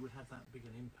never thought it would have that big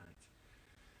an impact.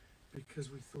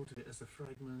 Because we thought of it as a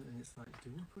fragment, and it's like,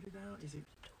 do we put it out? Is it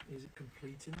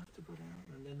complete enough to put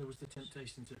out? And then there was the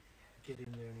temptation to get in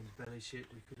there and embellish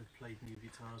it. We could have played new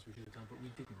guitars, we could have done, but we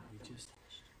didn't. We just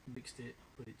mixed it,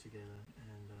 put it together,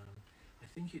 and I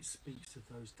think it speaks to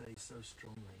those days so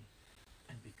strongly.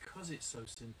 And because it's so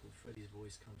simple, Freddie's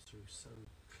voice comes through so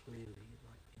clearly,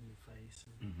 like in your face.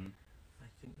 And I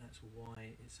think that's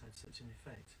why it's had such an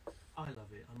effect. I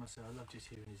love it. I must say, I love just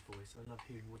hearing his voice. I love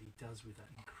hearing what he does with that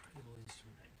incredible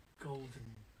instrument, that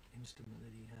golden instrument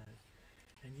that he has.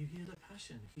 And you hear the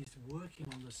passion. He's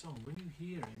working on the song. When you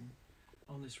hear him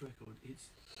on this record, it's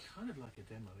kind of like a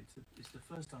demo. It's the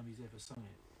first time he's ever sung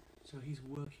it. So he's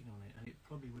working on it, and it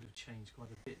probably would have changed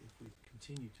quite a bit if we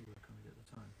continued to work on it at the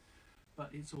time.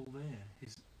 But it's all there.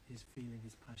 His feeling,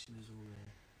 his passion is all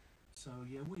there. So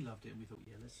yeah, we loved it, and we thought,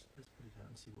 yeah, let's put it out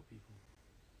and see what people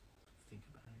think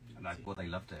about it. Well, they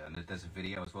loved it, and there's a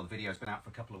video as well. The video's been out for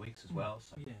a couple of weeks as well,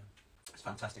 so yeah, it's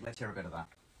fantastic. Let's hear a bit of that.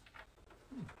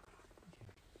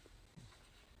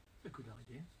 A good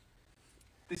idea.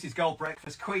 This is Gold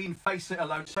Breakfast, Queen, Face It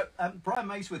Alone. So Brian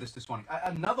May's with us this morning.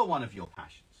 Another one of your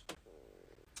passions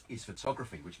is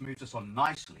photography, which moves us on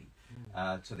nicely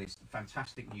to this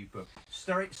fantastic new book,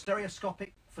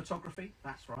 Stereoscopic Photography.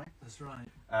 That's right. That's right.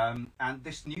 And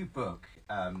this new book,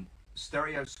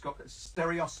 Stereoscopy,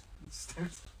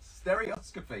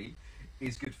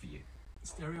 is good for you.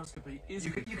 Stereoscopy is.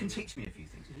 You can teach me a few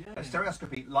things. Yeah.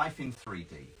 Stereoscopy, life in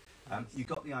 3D. You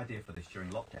got the idea for this during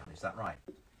lockdown. Is that right?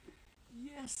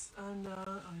 Yes, and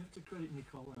I have to credit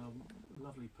Nicole, our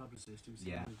lovely publicist who's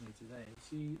here with me today.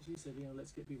 She said,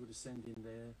 let's get people to send in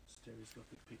their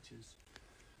stereoscopic pictures.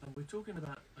 And we're talking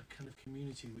about a kind of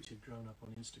community which had grown up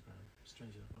on Instagram.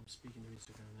 Strange enough, I'm speaking to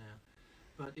Instagram now.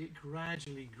 But it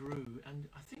gradually grew, and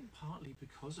I think partly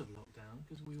because of lockdown,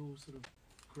 because we all sort of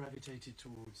gravitated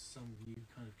towards some new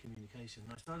kind of communication.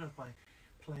 And I started off by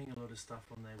playing a lot of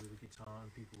stuff on there with a guitar,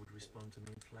 and people would respond to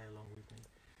me and play along with me.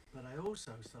 But I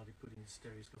also started putting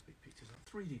stereoscopic pictures up,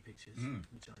 3D pictures,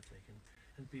 which I'd taken,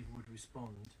 and people would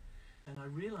respond. And I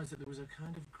realised that there was a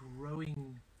kind of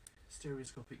growing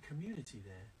stereoscopic community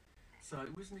there. So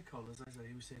it was Nicole, as I say,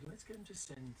 who said, let's get them to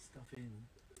send stuff in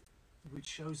which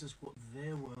shows us what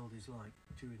their world is like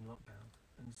during lockdown,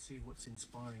 and see what's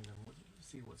inspiring them,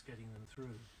 see what's getting them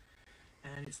through.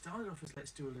 And it started off as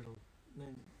let's do a little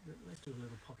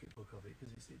pocketbook of it,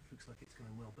 because it looks like it's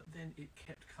going well, but then it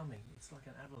kept coming. It's like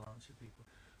an avalanche of people,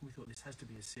 and we thought this has to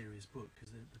be a serious book because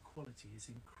the quality is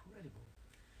incredible.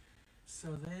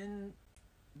 So then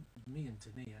me and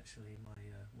Denis, actually, my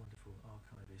wonderful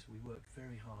archivist, we worked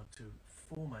very hard to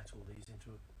format all these into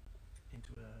a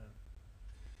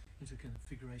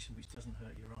configuration which doesn't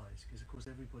hurt your eyes, because of course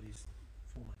everybody's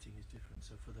formatting is different.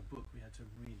 So for the book we had to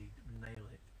really nail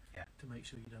it to make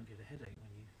sure you don't get a headache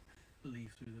when you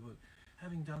leaf through the book.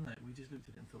 Having done that, we just looked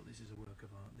at it and thought, this is a work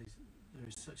of art. There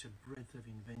is such a breadth of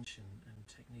invention and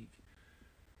technique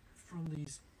from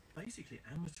these basically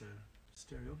amateur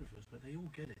stereographers, but they all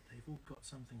get it. They've all got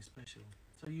something special.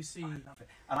 So you see, I love it,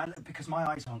 and because my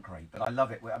eyes aren't great, but I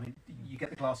love it. I mean, you get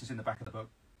the glasses in the back of the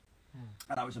book,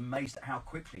 and I was amazed at how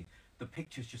quickly the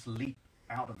pictures just leap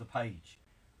out of the page,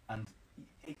 and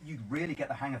you really get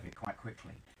the hang of it quite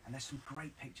quickly. And there's some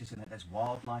great pictures in it. There's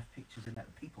wildlife pictures in there,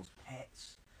 people's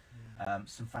pets,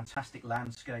 some fantastic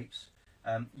landscapes.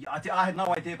 I had no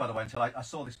idea, by the way, until I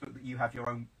saw this book, that you have your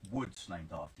own woods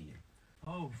named after you.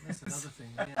 Oh, that's another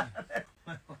thing.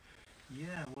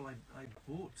 Yeah. Well, I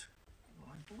bought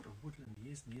a woodland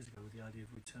years and years ago with the idea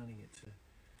of returning it to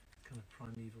kind of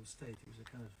primeval state. It was a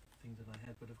kind of thing that I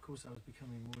had, but of course I was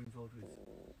becoming more involved with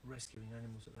rescuing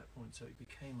animals at that point, so it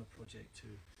became a project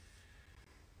to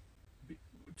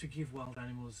give wild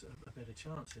animals a better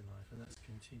chance in life, and that's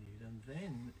continued. And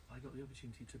then I got the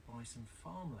opportunity to buy some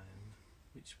farmland,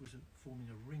 which was forming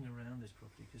a ring around this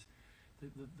property, because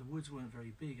the woods weren't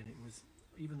very big, and it was,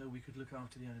 even though we could look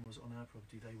after the animals on our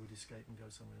property, they would escape and go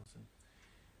somewhere else, and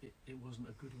it wasn't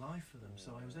a good life for them.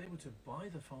 So I was able to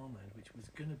buy the farmland, which was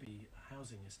going to be a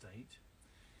housing estate,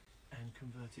 and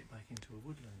convert it back into a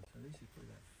woodland. So this is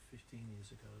probably about 15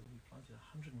 years ago. We planted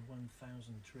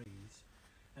 101,000 trees,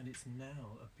 and it's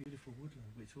now a beautiful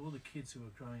woodland, which all the kids who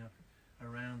are growing up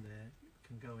around there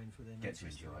can go in for their get to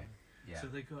enjoy. So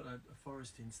they got a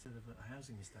forest instead of a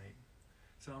housing estate.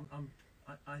 So I'm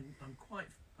I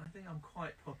think I'm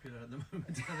quite popular at the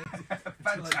moment.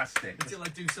 Fantastic. Until I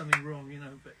do something wrong, you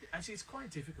know. But actually, it's quite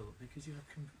difficult because you have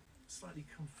slightly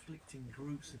conflicting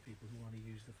groups of people who want to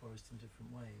use the forest in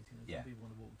different ways. You know, some people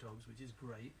want to walk dogs, which is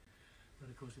great, but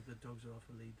of course, if the dogs are off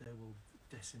a lead, they will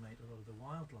decimate a lot of the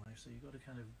wildlife. So you've got to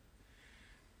kind of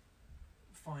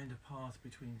find a path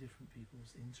between different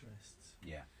people's interests.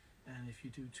 Yeah. And if you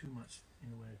do too much in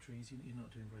the way of trees, you're not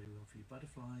doing very well for your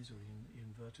butterflies or your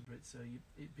invertebrates. So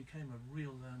it became a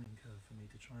real learning curve for me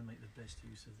to try and make the best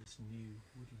use of this new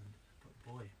woodland. But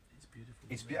boy, it's beautiful.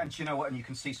 And you know what? And you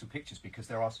can see some pictures, because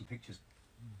there are some pictures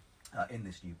in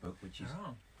this new book, which is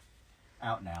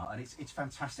out now, and it's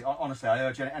fantastic. Honestly, I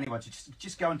urge anyone to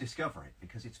just go and discover it,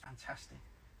 because it's fantastic.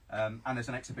 And there's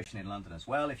an exhibition in London as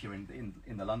well. If you're in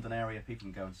the London area, people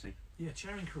can go and see. Yeah,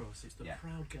 Charing Cross. It's the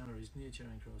Proud Galleries near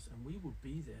Charing Cross, and we will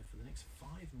be there for the next 5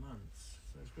 months.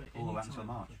 So it's great. All the way until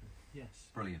March. Yes.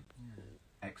 Brilliant. Yeah.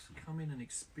 Excellent. Come in and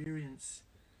experience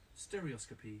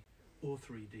stereoscopy or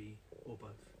 3D or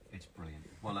both. It's brilliant.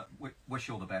 Well, wish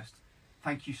you all the best.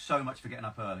 Thank you so much for getting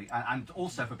up early, and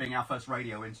also for being our first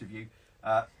radio interview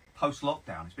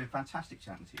post-lockdown. It's been fantastic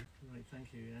chatting to you. Right,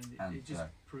 thank you. And it just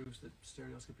proves that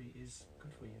stereoscopy is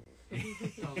good for you.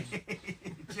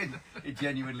 It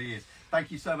genuinely is.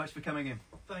 Thank you so much for coming in.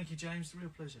 Thank you, James.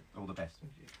 Real pleasure. All the best.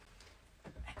 Thank you.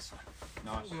 Excellent.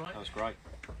 Nice. That was great.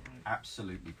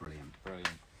 Absolutely brilliant. Brilliant.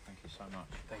 Thank you so much.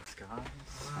 Thanks, guys.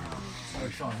 So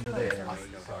fun.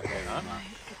 Sorry.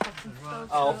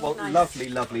 Oh, well, lovely,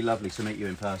 lovely, lovely to meet you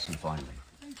in person finally.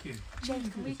 Thank you. James,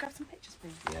 can we grab some pictures,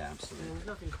 please? Yeah, absolutely. There's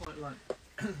nothing quite like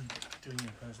doing it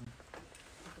in person.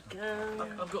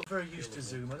 I've got very used to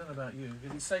Zoom. I don't know about you,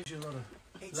 because it saves you a lot of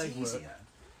legwork.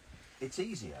 It's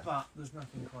easier. But there's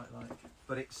nothing quite like.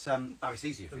 But it's it's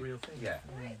easier. The real thing. Yeah.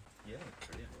 Yeah,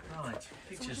 brilliant. Right. So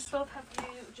we'll Pictures. just both have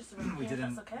you just around We here,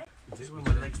 didn't- that's okay? This is when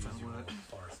my legs don't work.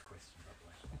 Forest question,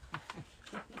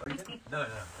 by the way. No, I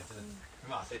didn't.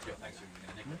 I said to you, thanks for giving me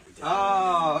a nickname.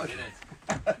 Oh,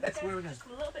 That's where we're going. Just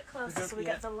a little bit closer so we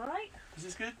get the light. Is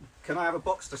this good? Can I have a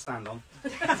box to stand on? So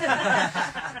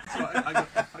I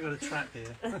got a trap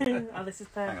here. Oh, this is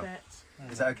perfect.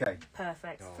 Is that okay?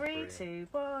 Perfect. Oh, 3, brilliant. 2,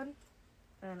 1.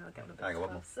 And I'll get a little Hang bit on,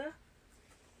 one more. closer.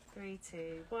 3,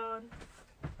 2, 1.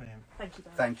 Brilliant. Thank you,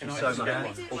 Barry. Thank you so much. Can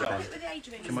All the best. With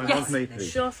Adrian. Can I Yes, have me,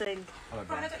 please? sure thing. Hello,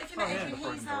 Brian, I don't know if you met Adrian,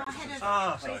 he's our head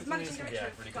of he's managing director Yeah,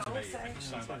 of really good to Goal, meet you. so Thank you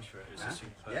so much for it. It was a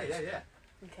superb. Yeah.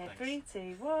 Okay, Thanks. 3, 2,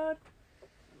 1. A little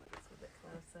bit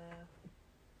closer.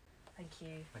 Thank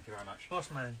you. Thank you very much. Boss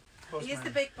man. Boss he is man.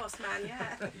 the big boss man,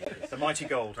 yeah. The mighty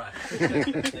gold.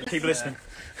 Keep listening.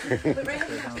 But really,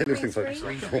 Keep listening, folks.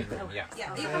 Yeah.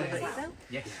 yeah, you have it as well.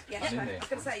 Yes. Yeah, I'm in I there. was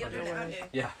going to say, you're doing it, aren't you?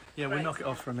 Yeah. Yeah, we'll knock it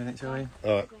off for a minute, shall we?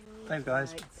 All right. Thanks,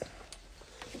 guys.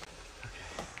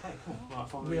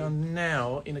 Right. We are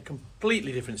now in a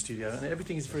completely different studio, and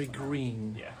everything is very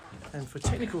green. Yeah. And for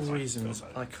technical reasons,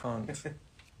 I can't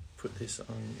put this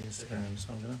on Instagram,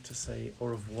 so I'm going to have to say au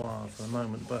revoir for a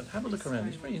moment. But have a look around;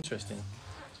 it's very interesting.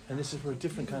 And this is for a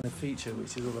different kind of feature,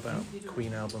 which is all about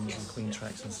Queen albums and Queen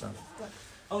tracks and stuff.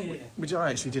 Oh yeah. Which I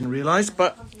actually didn't realise,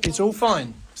 but it's all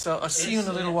fine. So I'll see you in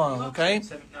a little while, okay?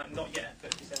 Not yet,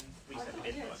 but we said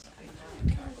we did.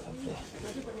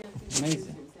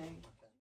 Amazing.